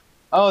like,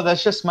 "Oh,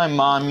 that's just my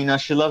mom. You know,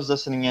 she loves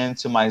listening in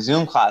to my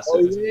Zoom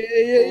classes."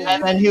 yeah.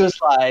 And then he was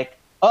like,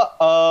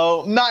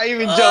 "Uh-oh," not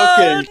even Oh,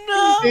 joking.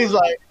 no. He's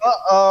like,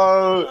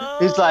 "Uh-oh."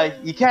 He's like,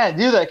 "You can't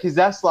do that because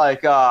that's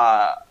like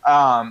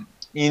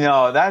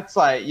that's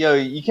like, yo,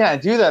 you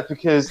can't do that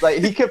because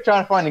like he kept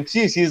trying to find an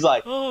excuse. He's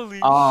like, Holy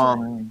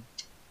shit.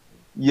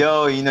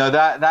 yo,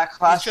 that He's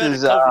class trying to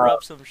is cover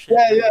up some shit.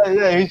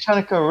 yeah. He's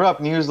trying to cover up,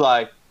 and he was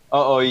like,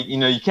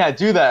 you can't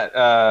do that.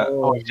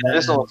 man.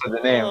 This also the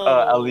name, Oh.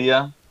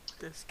 Aaliyah,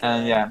 This guy.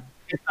 and yeah,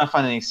 he's trying to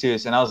find an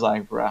excuse, and I was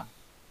like, bruh.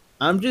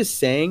 I'm just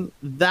saying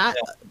that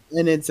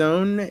in its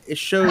own, it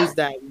shows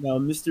that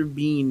Mr.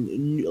 Bean,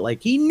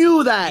 he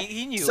knew that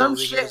He knew some what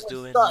he shit was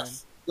doing,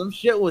 sus. Some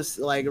shit was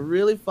like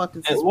really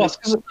fucking It was.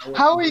 suspicious. 'Cause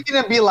how are you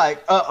gonna be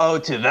like,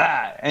 to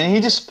that? And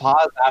he just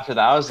paused after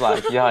that. I was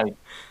like, yikes,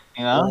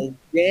 Like,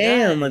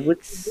 damn, like what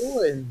you Yikes.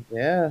 doing?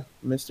 Yeah,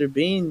 Mr.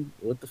 Bean,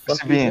 what the fuck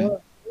Mr. you Bean. doing?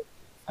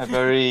 A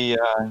very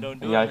Don't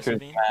do it, yikers Mr.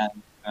 Bean.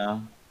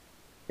 man.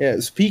 Yeah,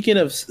 speaking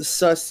of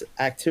sus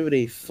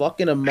activity,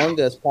 fucking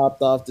Among Us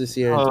popped off this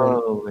year. in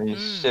 2020. Holy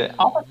shit! Mhm.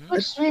 Oh my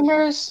God,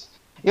 streamers.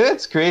 Yeah,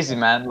 it's crazy,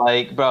 man.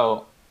 Like,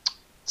 bro,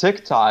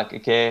 TikTok.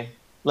 Okay,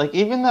 like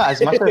even though as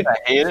much as I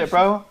hate it,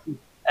 bro,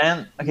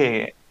 and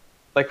okay,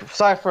 like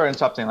sorry for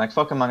interrupting. Like,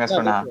 fuck Among Us No,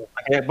 for now. that's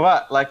Okay,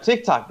 but like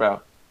TikTok, bro,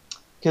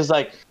 because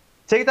like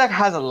TikTok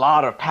has a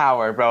lot of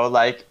power, bro.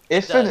 Like,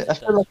 if It if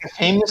does. like a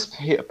famous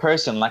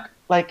person, like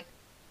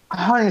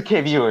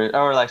 100K viewers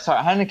or like sorry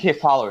 100K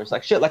followers,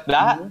 like shit like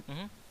that.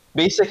 Mhm.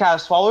 Basic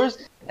has followers,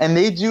 and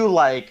they do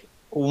like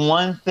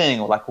one thing,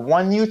 like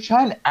one new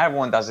trend,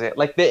 everyone does it.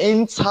 Like the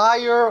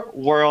entire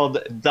world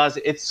does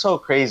it. It's so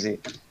crazy.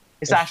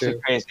 It's That's actually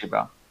true. crazy,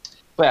 bro.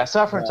 But yeah,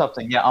 sorry for Yeah.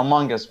 interrupting. Yeah,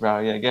 Among Us, bro.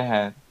 Yeah, go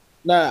ahead.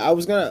 Nah, I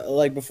was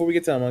gonna before we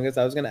get to Among Us,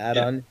 I was gonna add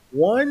on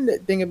one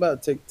thing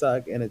about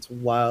TikTok, and it's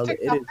wild. It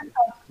is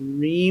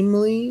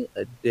extremely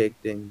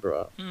addicting,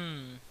 bro.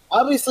 Hmm.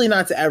 Obviously,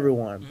 not to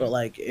everyone, but Mhm.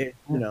 like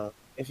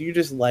if you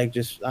just I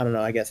don't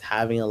know, I guess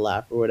having a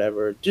laugh or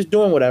whatever, just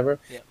doing whatever,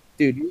 Yeah.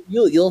 dude,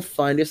 you'll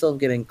find yourself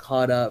getting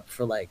caught up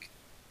for like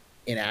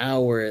an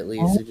hour at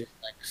least, of just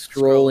like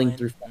scrolling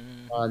through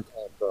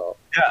content, bro.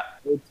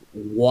 Yeah. It's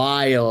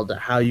wild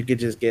how you could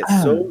just get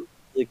so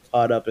easily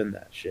caught up in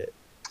that shit.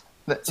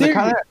 The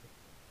kind of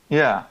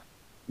yeah.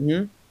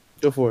 Mm-hmm.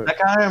 Go for it. That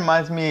kind of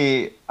reminds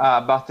me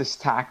about this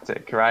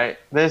tactic, right?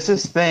 There's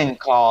this thing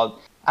called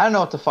I don't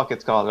know what the fuck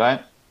it's called,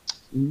 right?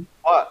 Mhm.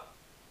 But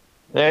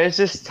there's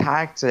this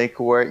tactic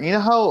where you know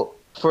how,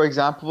 for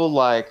example,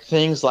 like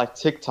things like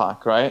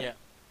TikTok, right? Yeah.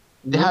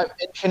 They have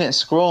infinite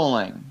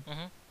scrolling,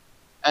 Mhm.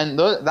 and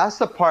that's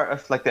the part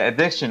of like the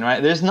addiction,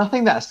 right? There's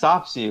nothing that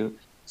stops you,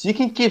 so you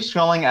can keep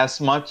scrolling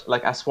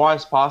as far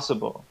as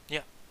possible.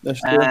 That's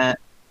true.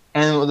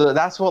 And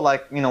that's what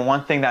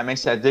one thing that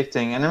makes it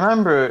addicting. And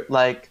remember,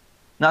 like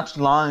not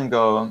too long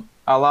ago,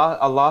 a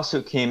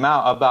lawsuit came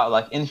out about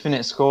like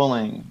infinite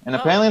scrolling, and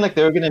apparently like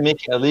they were gonna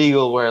make it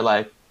illegal where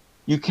like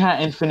you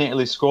can't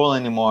infinitely scroll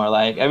anymore.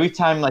 Like every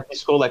time like you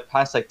scroll like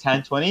past like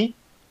 10, 20,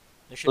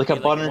 There should like be a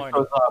button warning.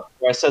 shows up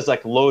where it says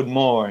like load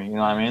more. You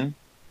know what I mean?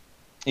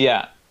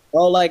 Yeah.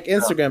 Oh, like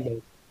Instagram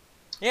based.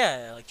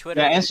 Yeah, like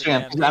Twitter. Yeah,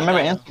 Instagram. 'Cause I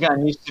remember PayPal.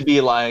 Instagram used to be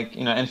like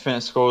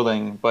infinite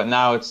scrolling, but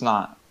now it's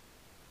not.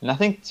 And I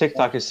think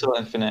TikTok is still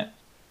infinite.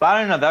 But I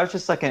don't know. That was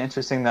just like an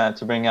interesting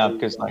to bring up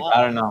because like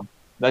I don't know.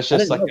 That's I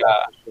just didn't like know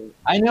that shit.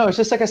 I know it's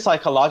just like a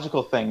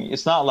psychological thing.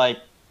 It's not like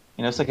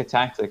it's like a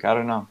tactic. I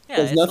don't know. Yeah,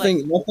 There's it's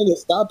nothing like,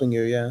 is stopping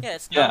you. Yeah. yeah,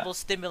 it's Yeah. novel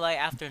stimuli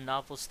after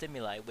novel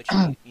stimuli, which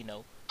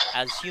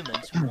as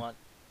humans, we want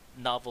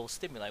novel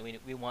stimuli.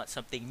 We want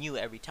something new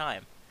every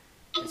time.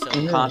 And so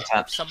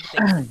Content. if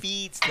something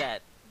feeds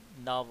that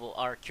novel,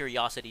 our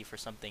curiosity for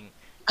something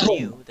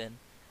new, then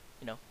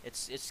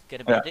it's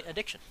gonna be Yeah.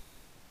 addiction.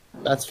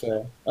 That's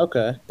fair.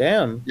 Okay.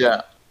 Damn.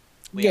 Yeah.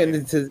 We Getting are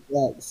into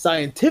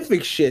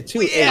scientific shit too.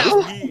 We Hey, out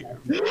this here.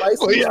 is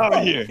spicy as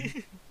fuck. here.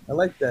 I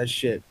like that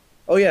shit.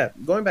 Oh yeah,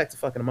 going back to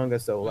fucking Among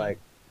Us though, like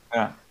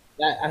Yeah.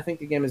 I think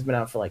the game has been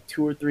out for like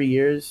 2 or 3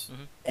 years, Mhm.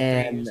 3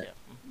 and years,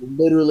 yeah.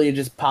 literally it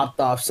just popped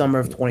off summer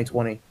of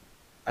 2020.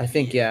 I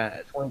think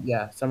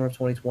summer of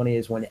 2020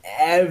 is when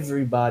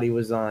everybody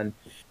was on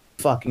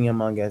fucking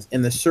Among Us,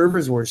 and the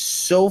servers were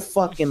so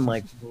fucking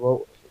like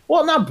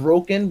well, not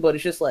broken, but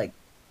it's just like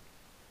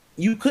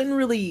you couldn't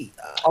really.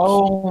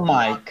 Oh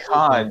my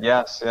god.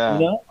 Yes. Yeah.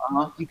 You know,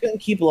 Uh-huh. you couldn't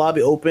keep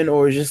lobby open,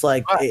 or just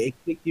like Right. it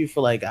kicked you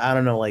for like I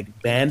don't know, like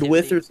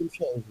bandwidth or some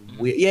shit. It was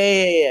weird.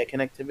 Yeah,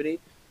 connectivity.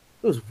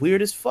 It was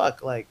weird as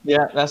fuck. Like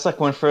Yeah. That's like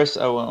when the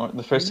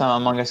first time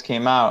Among Us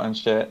came out and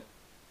shit.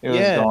 It was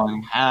Yeah.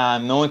 going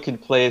ham. No one could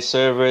play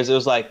servers. It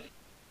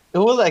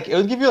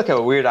would give you like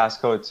a weird ass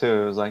code too.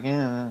 It was like you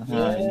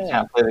Yeah.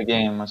 can't play the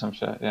game or some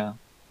shit. Yeah.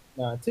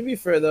 nah, to be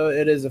fair though,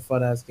 it is a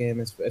fun ass game,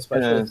 It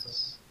especially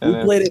is. we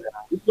played it.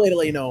 We played it,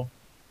 like,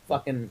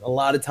 fucking a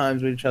lot of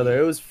times with each other.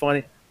 It was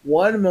funny.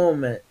 One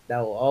moment that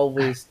will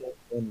always stick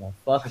in my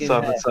fucking What's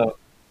up? head. What's up?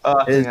 Oh,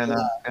 I think I Is,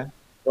 know. Okay.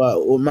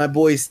 Well, my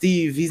boy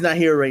Steve, he's not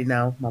here right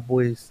now. My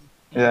boy's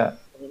Yeah.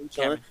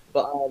 chilling.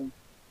 But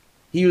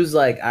he was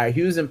like, all right,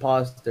 he was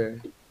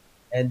imposter,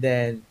 and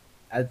then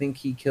I think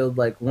he killed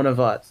like one of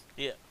us.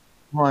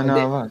 Oh, I And know.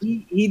 then I was.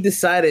 he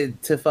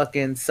decided to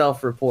fucking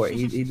self-report.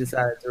 He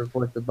decided to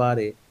report the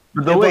body,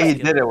 But the Yeah, way but- he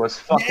did it was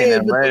fucking Yeah,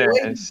 but the way he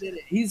hilarious. did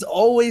it, he's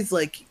always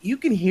like, you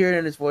can hear it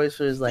in his voice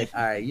where he's like,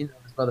 all right, you know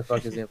this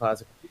motherfucker's the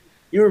imposter.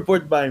 You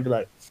report the body and be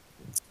like,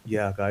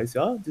 yeah, guys,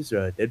 this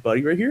dead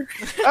body right here.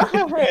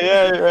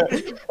 Yeah.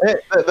 Hey,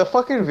 the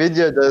fucking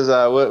video does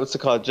what's it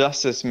called?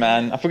 Justice,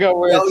 man. I forgot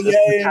where Oh, it's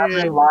yeah.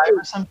 Cameron Live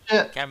or some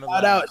shit. Cameron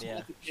Shout Live, out, yeah.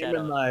 to Shout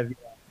Cameron out. Live. Yeah.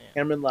 Yeah.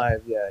 Cameron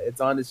Live, yeah.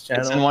 It's on his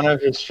channel. It's in one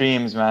of his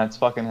streams, man. It's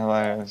fucking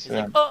hilarious. He's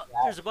Yeah. like, oh,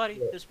 there's a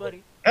body, there's a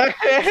body.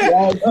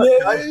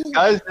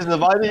 guys, there's a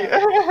body.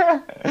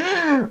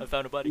 I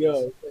found a body.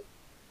 Yo,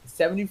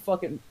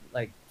 75%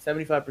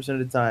 of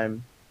the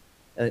time,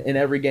 in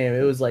every game,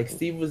 it was like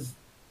Steve was.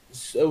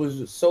 It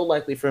was so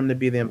likely for him to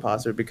be the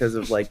imposter because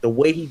of like the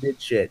way he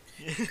did shit.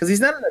 Because he's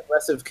not an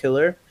aggressive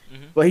killer,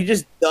 but he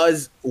just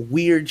does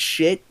weird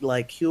shit.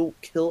 Like he'll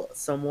kill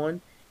someone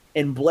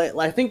and blame.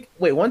 Like,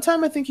 one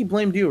time I think he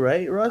blamed you,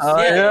 right, Russ?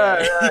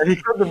 Yeah. He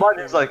killed the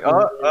body. He's like,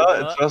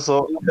 it's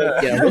Russell.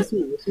 Yeah,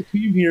 Russell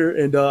came here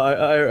and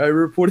I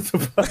reported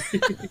the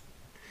body.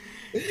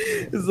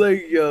 It's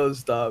like, yo,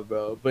 stop,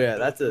 bro. But yeah,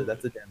 that's a damn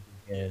good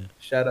game.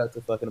 Shout out to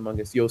fucking Among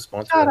Us. Yo,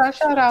 sponsor.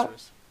 Shout out.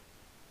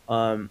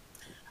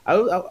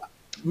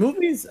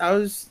 Movies. I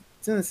was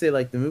gonna say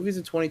like the movies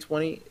of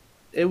 2020.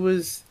 It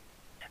was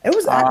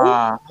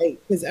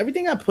because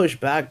everything got pushed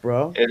back,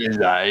 bro. It is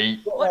aight.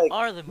 What Like,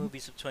 are the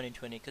movies of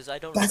 2020? Because I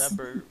don't That's-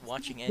 remember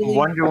watching any.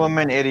 Wonder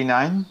Woman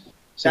 89.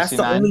 that's the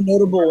 69. only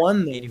notable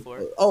one. Though. 84.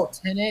 Oh,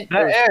 Tenet.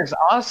 That is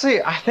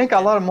honestly, I think a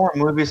lot of more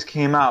movies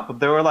came out, but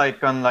they were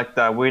like on like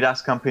the weird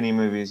ass company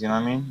movies. You know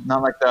what I mean?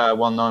 Not like the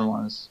well known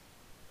ones.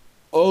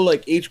 Oh,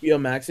 like HBO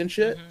Max and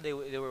shit. They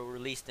were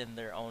released in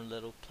their own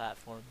little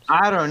platforms.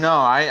 I don't know.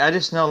 I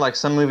just know like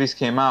some movies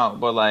came out,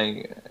 but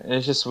like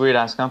it's just weird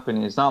ass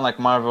company. It's not like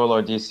Marvel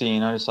or DC. You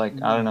know, just like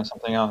I don't know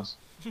something else.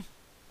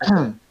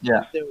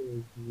 Yeah. There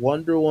was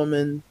Wonder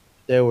Woman.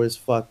 There was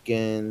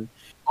fucking.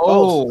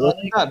 Oh, Sonic.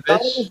 what's that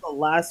Sonic bitch? was the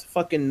last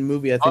fucking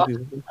movie I think we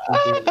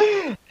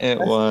were. It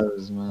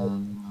was,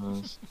 man.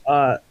 It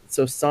was.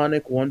 So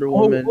Sonic, Wonder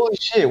Oh, Woman. holy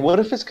shit! What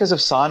if it's because of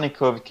Sonic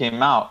COVID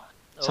came out?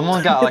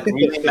 Someone got like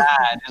really mad.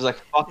 He was like,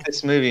 "Fuck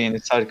this movie," and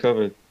it started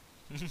COVID.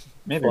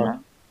 Maybe Fuck. not.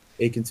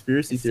 A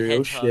conspiracy It's theory. Oh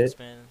hedgehogs, shit.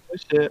 man. Oh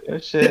shit! Oh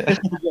shit!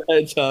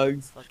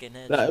 Hedgehogs. Fucking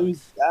That hedgehogs.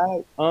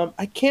 was that.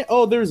 I can't.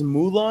 Oh, there's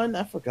Mulan.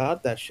 I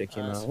forgot that shit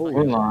came out. it's Holy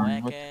fucking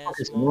Mulan. What the whack-ass fuck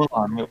is Mulan.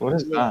 Mulan? Wait, what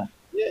is that?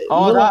 yeah,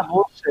 Oh, Mulan- that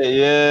bullshit.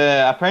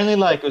 Yeah. Apparently,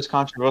 like it was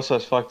controversial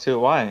as fuck too.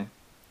 Why?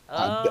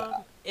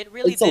 It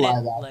really It's a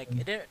didn't live like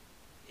it. Didn't,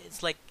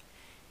 it's like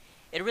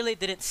it really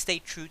didn't stay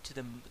true to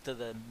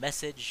the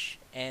message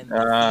and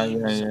the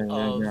themes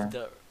of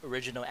the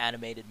original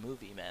animated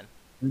movie, man.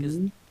 Because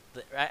Mhm.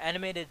 the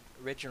animated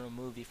original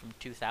movie from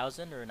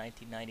 2000 or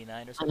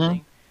 1999 or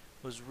something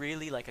was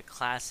really like a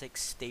classic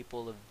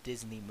staple of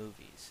Disney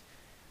movies.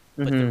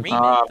 But the Mhm.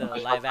 remake, the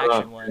that's live fucked action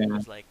up, one, yeah.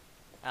 was like,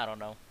 I don't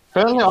know.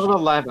 Apparently, all the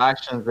live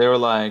actions they were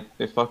like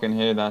they fucking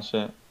hated that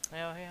shit.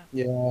 Yeah, yeah.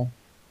 Yeah.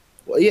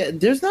 Well, yeah.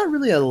 There's not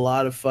really a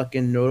lot of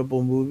fucking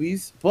notable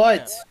movies,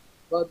 but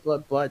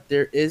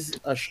there is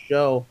a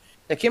show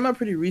that came out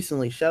pretty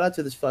recently. Shout out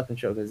to this fucking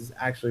show because it's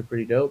actually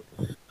pretty dope.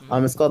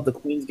 Mhm. It's called The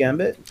Queen's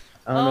Gambit.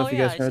 I don't know if you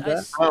guys heard that.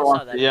 I saw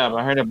watched that. it, yeah, but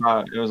I heard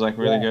about it. It was like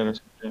really good or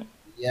something.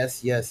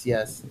 Yes.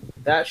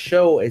 That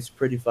show is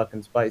pretty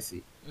fucking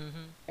spicy.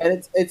 Mm-hmm.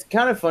 And it's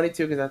kind of funny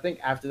too because I think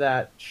after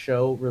that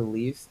show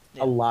released,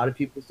 Yeah. a lot of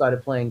people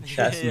started playing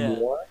chess Yeah.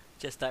 more,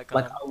 Just that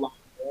like a lot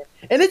more.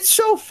 And it's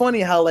so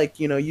funny how like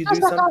you do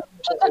something,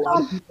 a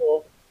lot of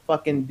people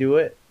fucking do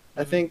it.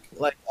 I Mhm. think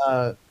like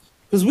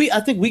because I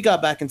think we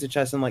got back into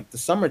chess in like the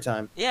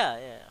summertime. Yeah.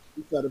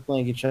 We started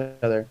playing each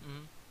other,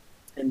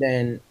 Mhm. and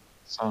then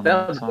So,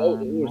 that was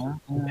dope. It was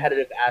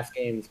competitive ass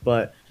games,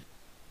 but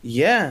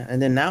yeah,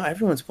 and then now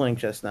everyone's playing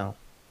chess now.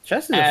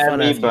 Chess is a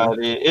fun ass game.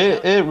 Everybody,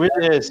 it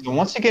really is. And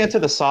once you get into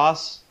the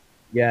sauce,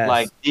 Yes.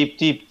 like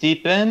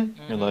deep in,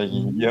 you're like,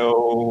 yo.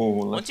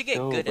 Once you get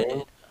good at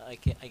it,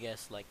 I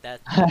guess like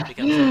that it,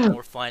 becomes like,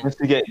 more fun. once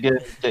you get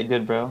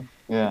good, bro.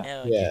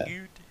 Yeah. Yeah.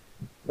 Good.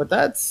 But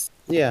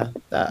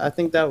I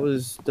think that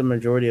was the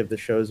majority of the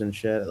shows and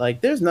shit.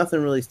 Like, there's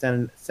nothing really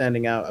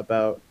standing out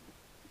about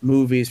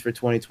movies for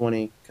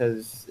 2020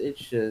 because it's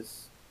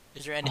just.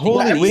 Is there anything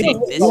Holy releasing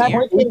wait, this we have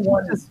year? 18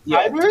 subscribers?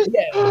 Yeah,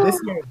 this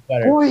year is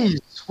better. Boys,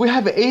 we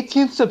have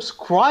 18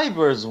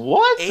 subscribers.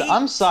 What?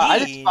 I'm sorry. I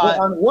just 18? thought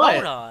On Hold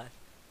what? on.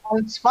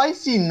 on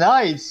Spicy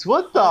Nights.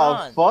 What the Hold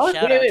on. fuck?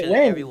 Shout out Wait, to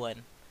when? everyone.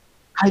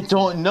 I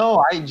don't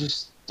know. I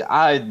was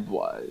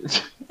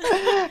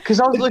because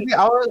I was looking.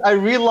 I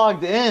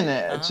relogged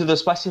in to the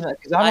Spicy Night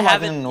because I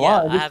haven't logged in in a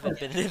while. I haven't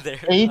been in there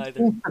either.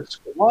 18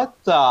 what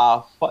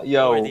the fuck, Who are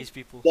yo? these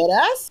people? Dead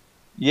ass?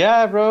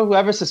 Yeah, bro.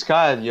 Whoever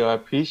subscribed, yo, I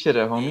appreciate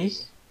it,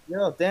 homies.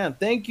 Yo, damn.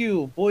 Thank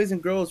you, boys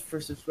and girls, for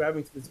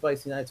subscribing to the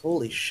Spicy Nights.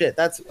 Holy shit,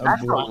 that's a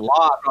That's a lot.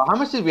 lot, bro. How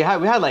much did we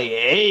have? We had like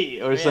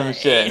 8 or some Yeah,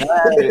 shit.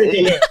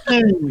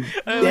 18.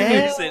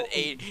 You said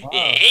eight. Wow.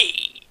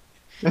 Eight.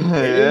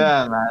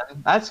 Yeah,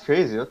 man. That's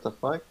crazy. What the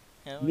fuck?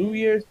 Hell New yeah.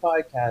 Year's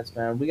podcast,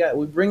 man.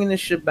 We're bringing this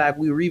shit back.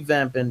 We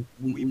revamping.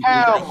 We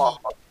Hell,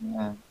 motherfucker,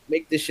 man.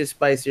 make this shit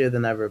spicier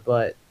than ever.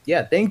 But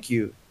yeah, thank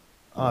you.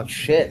 Oh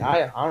shit!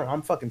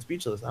 I'm fucking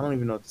speechless. I don't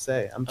even know what to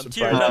say. I'm I'm tearing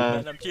surprised. up,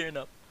 man. I'm tearing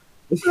up.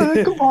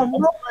 Come on,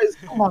 I'm bro. surprised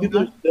Come on, people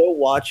are man. still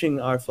watching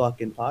our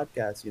fucking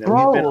podcast. You know,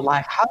 Bro, we've been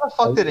like, how the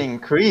fuck did it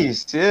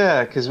increase?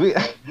 Yeah, because we,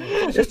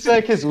 it's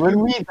like, because when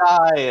we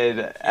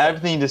died,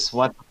 everything just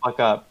went the fuck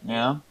up, you Yeah.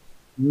 know?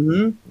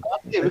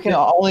 Mm-hmm. We can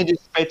only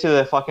just pray to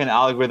the fucking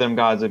algorithm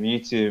gods of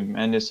YouTube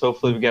and just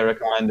hopefully we get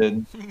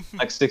recommended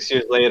like 6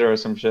 years later or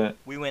some shit.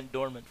 We went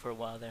dormant for a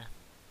while there.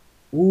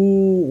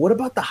 Ooh, what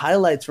about the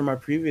highlights from our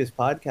previous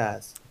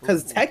podcast?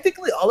 Because Ooh.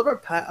 technically, all of our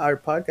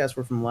podcasts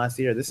were from last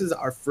year. This is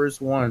our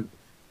first one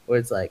where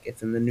it's like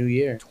it's in the new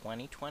year.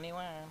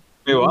 2021.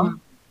 Wait, what?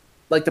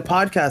 Like the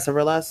podcast of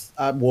our last,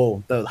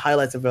 the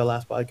highlights of our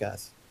last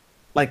podcast,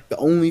 like the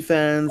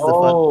OnlyFans.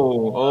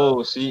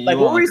 So you Like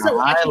what want were like some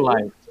a actually, what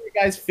highlight? were your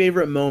guys'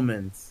 favorite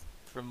moments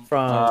From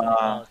from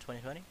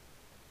 2020?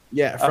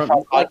 yeah from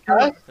From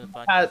podcast? From the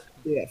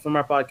podcast. from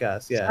our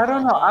podcast? I Yeah.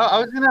 don't know. I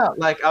was gonna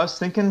like I was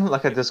thinking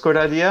like a Discord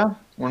idea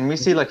when we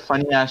see like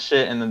funny ass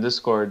shit in the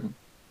Discord,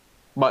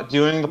 but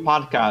during the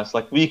podcast,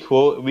 like we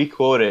quote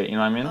it. You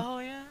know what I mean? Oh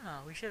yeah,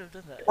 we should have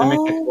done that. We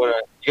make it quote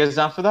it. You guys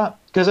down for that?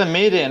 Because I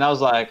made it and I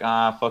was like,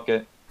 fuck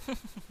it.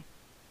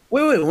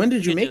 Wait. When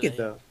did you Could make do it that,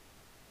 though?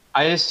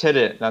 I just hit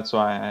it. That's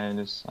why I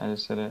just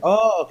hit it.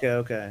 Oh,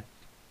 okay.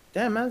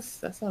 Damn,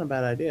 that's not a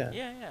bad idea.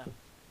 Yeah.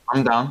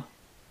 I'm down.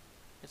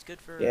 It's good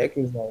for Yeah,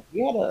 because like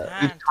we had a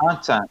Good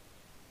content.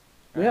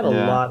 Yeah.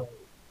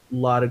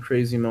 lot of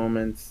crazy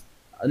moments,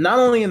 not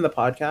only in the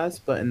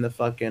podcast but in the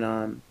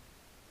fucking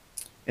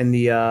in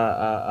the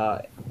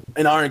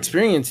in our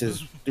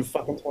experiences through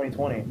fucking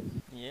 2020.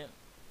 Yeah.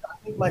 I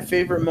think my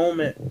favorite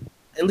moment,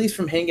 at least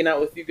from hanging out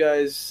with you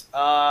guys,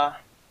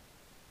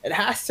 it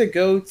has to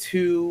go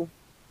to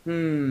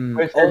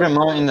Wait, favorite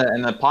moment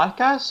in the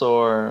podcast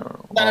or?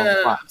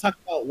 No. I'm talking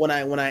about when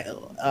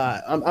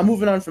I'm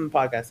moving on from the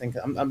podcasting.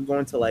 I'm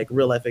going to like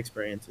real life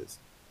experiences.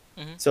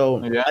 Mhm.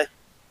 So Yeah.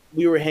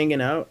 we were hanging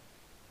out.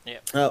 Yeah.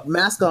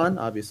 Mask on,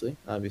 obviously.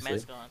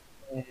 Mask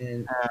on.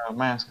 And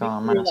Mask we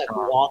on, were mask like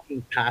on.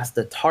 walking past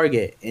the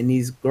Target, and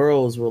these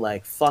girls were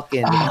like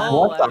fucking.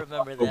 Oh, What I the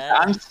remember fuck? that.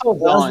 I'm still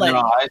was going.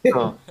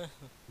 like-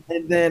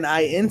 And then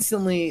I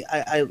instantly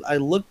I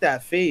looked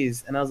at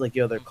FaZe and I was like,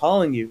 "Yo, they're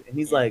calling you," and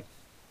he's Yeah. like,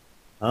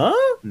 "Huh?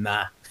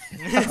 Nah."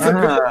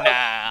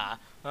 Nah.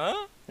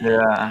 Huh? Yeah,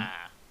 Nah.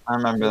 I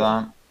remember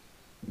that.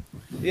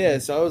 Yeah,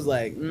 so I was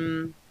like,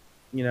 you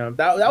know,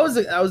 that was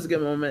a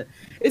good moment.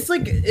 It's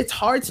like it's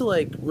hard to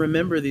like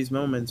remember these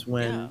moments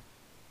when Yeah.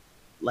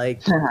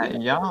 like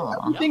Yeah.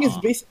 everything is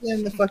basically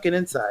in the fucking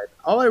inside.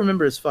 All I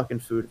remember is fucking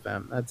food,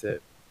 fam. That's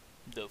it.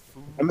 The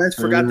food. I meant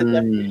forgot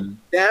the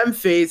damn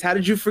FaZe. How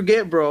did you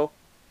forget, bro?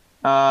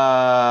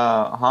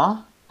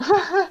 Huh?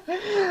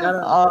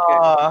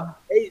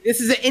 Hey, this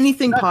is an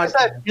anything Because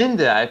I podcast.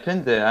 pinned it.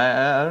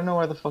 I don't know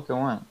where the fuck it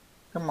went.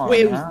 Come on.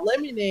 Wait, it was man.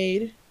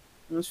 Lemonade.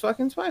 It was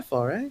fucking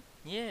Spyfall, right?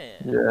 Yeah.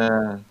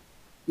 Yeah.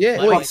 Yeah.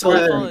 Wait, Wait, so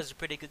Spyfall is a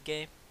pretty good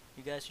game.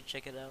 You guys should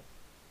check it out.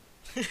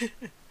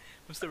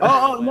 I'm still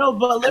oh remembering no, it.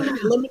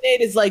 but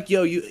Lemonade is like,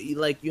 yo,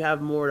 you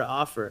have more to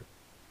offer.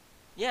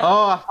 Yeah.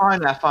 Oh, I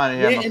find it.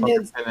 Yeah, Yeah, and my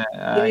then- fucking pin it.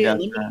 Yeah, I got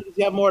Lemonade that. is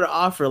you have more to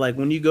offer. Like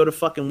when you go to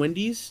fucking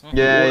Wendy's. Mhm.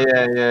 Yeah.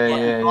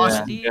 Yeah,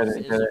 Wendy's Get is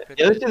it. a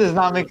pretty Yeah, this good does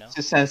not game, make you know?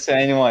 sense to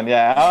anyone.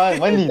 Yeah. Oh,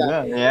 Wendy's.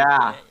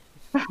 Yeah.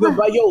 Yo,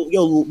 but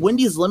yo,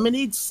 Wendy's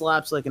Lemonade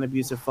slaps like an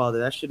abusive father.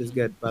 That shit is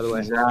good, by the way.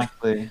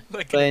 Exactly.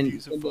 Like But an in-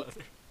 abusive in the-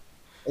 father.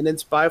 And then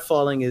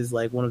Spyfalling is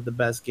like one of the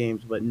best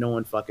games, but no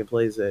one fucking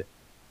plays it.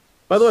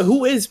 By the way,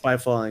 who is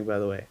Spyfalling? By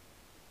the way,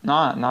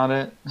 Not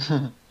it.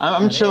 I'm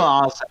Not chilling, it.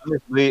 honestly. I'm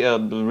just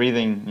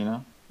breathing, you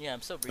know? Yeah,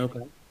 I'm still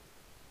breathing.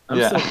 okay.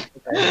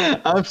 Yeah.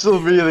 I'm still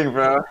breathing,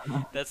 bro.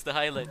 That's the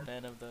highlight,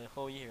 man, of the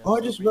whole year. I'm Oh,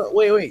 still just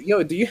breathing. wait,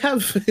 yo, do you have?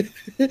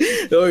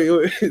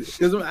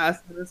 Because I'm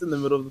asking this in the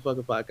middle of the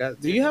fucking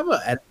podcast. Do you have an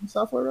editing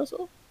software,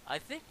 Russell? I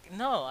think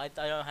no, I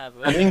don't have.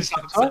 I think so.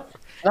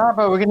 No,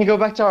 but we're gonna go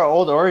back to our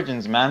old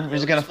origins, man. Yeah, We're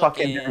just gonna just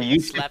fucking do a fucking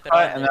YouTube slap it cut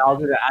on and there, then I'll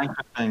man. do the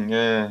anchor thing.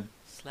 Yeah.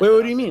 Slap Wait, it what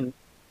on do you there. mean?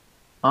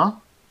 Huh?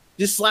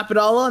 Just slap it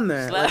all on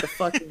there, Slap- like a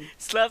fucking.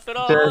 Slap it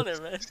all Just on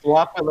there, man.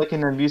 Swap it like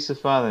an abusive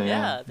father.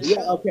 Yeah.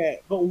 Yeah, okay,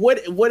 but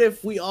what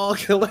if we all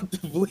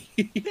collectively,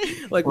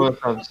 like, we What's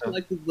up, all sir?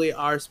 collectively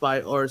are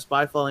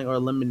spyfalling or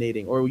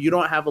eliminating, or you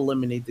don't have a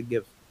lemonade to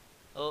give?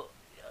 Oh.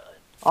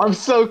 I'm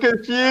so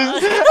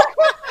confused.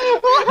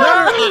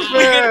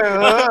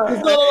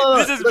 No,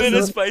 This has been a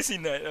listen. spicy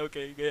night.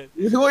 Okay, good.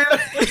 Wait, No,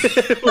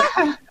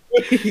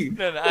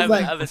 I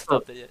like- haven't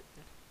stopped it yet.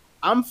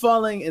 I'm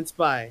falling in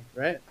spy,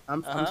 right?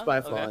 I'm spy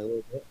okay. falling a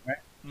little bit, right?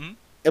 Mhm.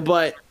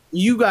 But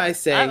you guys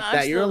say I'm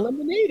that you're still-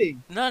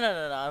 eliminating. No,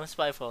 I'm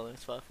spy falling.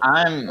 Spy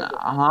falling.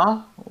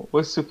 I'm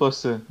what's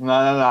supposed to? No.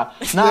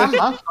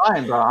 I'm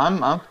fine, bro.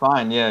 I'm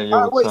fine. Yeah,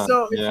 yo. Wait, what's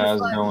so up? if Yeah, you're how's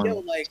it fine, going? yo,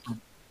 like,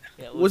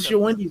 Yeah, what's up? your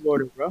Wendy's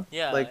order, bro?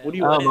 Yeah. Like, what do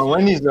you what Oh, is my your-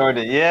 Wendy's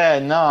order. Yeah,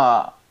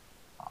 no.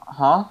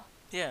 Huh?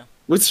 Yeah.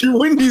 What's your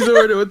Wendy's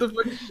order? What the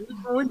fuck is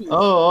your Wendy's?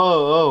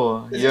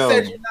 Oh. 'Cause you Yo.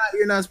 said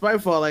you're not spy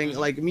falling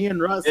like me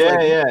and Russ. Yeah,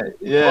 like,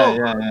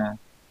 yeah.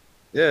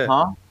 Huh?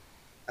 Huh?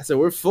 I said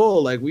we're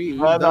full. Like we.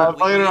 No, done.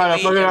 fuck it around,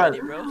 fuck it around. Already,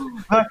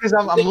 bro. Because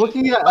I'm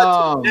looking at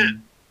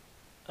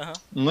Uh-huh.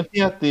 I'm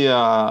looking at the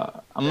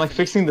I'm like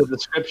fixing the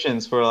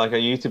descriptions for like a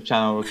YouTube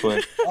channel real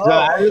quick. Oh. So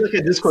I did like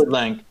a Discord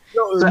link.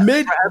 Yo, So,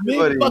 mid for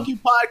everybody. fucking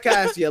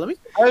podcast. Yeah, let me.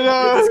 I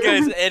know. This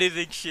guy's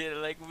editing shit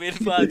like mid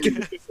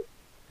podcast.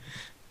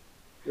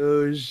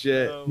 Oh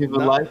shit. Leave a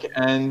like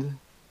and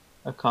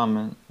a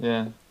comment.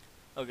 Yeah.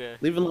 Okay.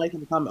 Leave a like in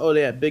the comment. Oh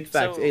yeah, big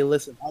facts. So- hey,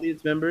 listen,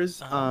 audience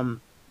members. Uh-huh.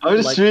 I'm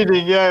just Like-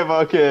 reading. Yeah,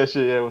 but okay,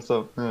 shit. Yeah, what's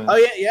up? Yeah. Oh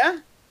yeah.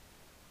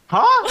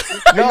 Huh?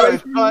 No,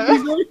 it's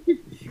fine.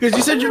 Because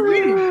you said you're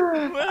reading.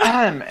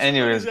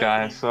 Anyways,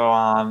 guys. So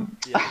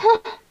Yeah.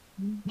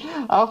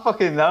 I don't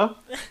fucking know.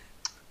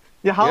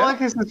 Yeah, how Yeah. long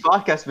has this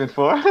podcast been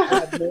for? I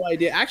have no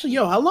idea. Actually,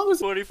 yo, how long was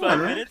it? 45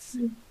 man? minutes.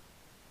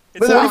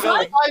 But still it's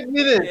going. 5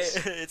 minutes.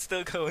 Yeah, it's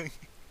still going.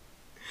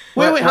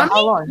 Wait, how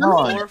many? long? How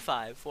long? 4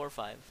 or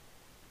 5.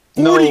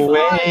 No 45.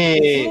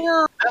 way. Damn.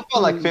 That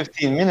felt like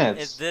 15 It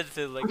minutes. did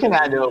feel like. We can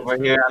 15 add it over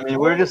minutes, here. I mean,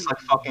 we're just like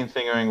fucking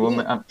fingering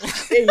women.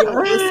 Hey, yo,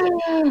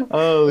 listen.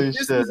 Holy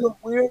This shit. is a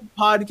weird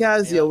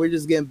podcast. Yeah. Yo, we're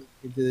just getting back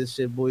into this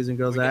shit, boys and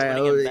girls. We're All getting-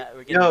 right. we're Oh, getting yeah, back-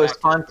 we're getting Yo, back to it.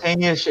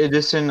 spontaneous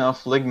edition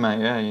of Ligma.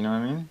 Yeah, you know what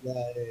I mean?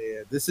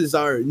 yeah. This is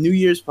our New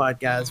Year's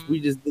podcast. We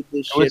just did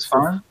this It was shit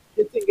for fun.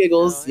 shits and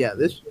giggles. Oh, yeah. Yeah,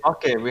 this.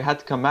 Okay, we had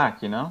to come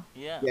back, you know?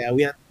 Yeah. Yeah,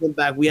 we had to come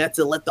back. We had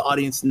to let the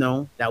audience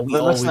know that we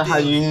Let us always know how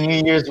did. your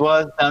New Year's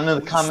was down in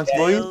the comments,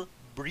 boys. Still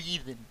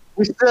breathing.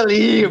 We still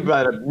here,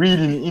 brother.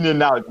 Reading in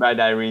and out, bad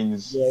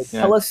Irenes. Yeah,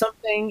 tell us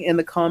something in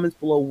the comments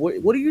below.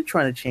 What are you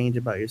trying to change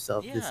about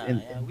yourself?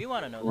 Yeah, we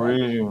want to know that. what are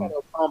you Real. trying to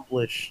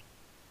accomplish?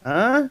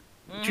 Huh?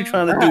 What you Mm.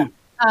 trying to do?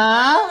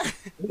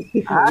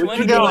 What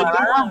you doing, huh?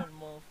 2021,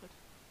 motherfucker.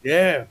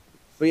 Yeah.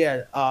 But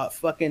yeah,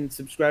 fucking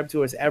subscribe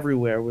to us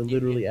everywhere. We're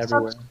literally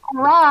everywhere.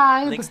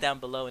 Links down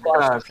below in the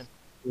Yes. description.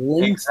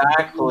 Links.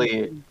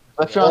 Exactly.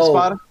 If you're on Oh.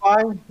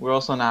 Spotify, we're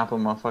also on Apple,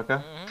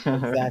 motherfucker.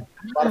 Mhm.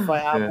 Exactly.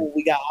 Spotify, Apple,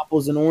 we got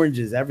apples and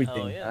oranges,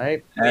 everything. Oh, yeah. All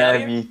right. We out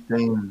here?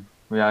 Everything.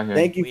 We out here.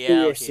 Thank you We for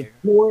your out here.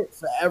 support,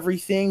 for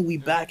everything. We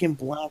back in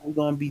black. We're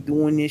gonna be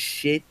doing this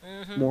shit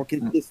Mhm. more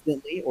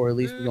consistently, or at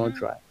least we're gonna Mhm.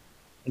 try.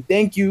 And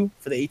thank you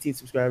for the 18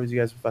 subscribers. You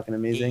guys are fucking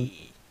amazing.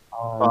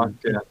 Yeah. Fuck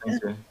yeah,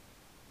 thank you.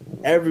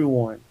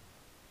 Everyone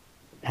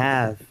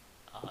have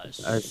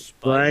A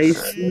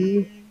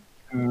spicy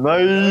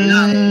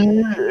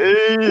Nice.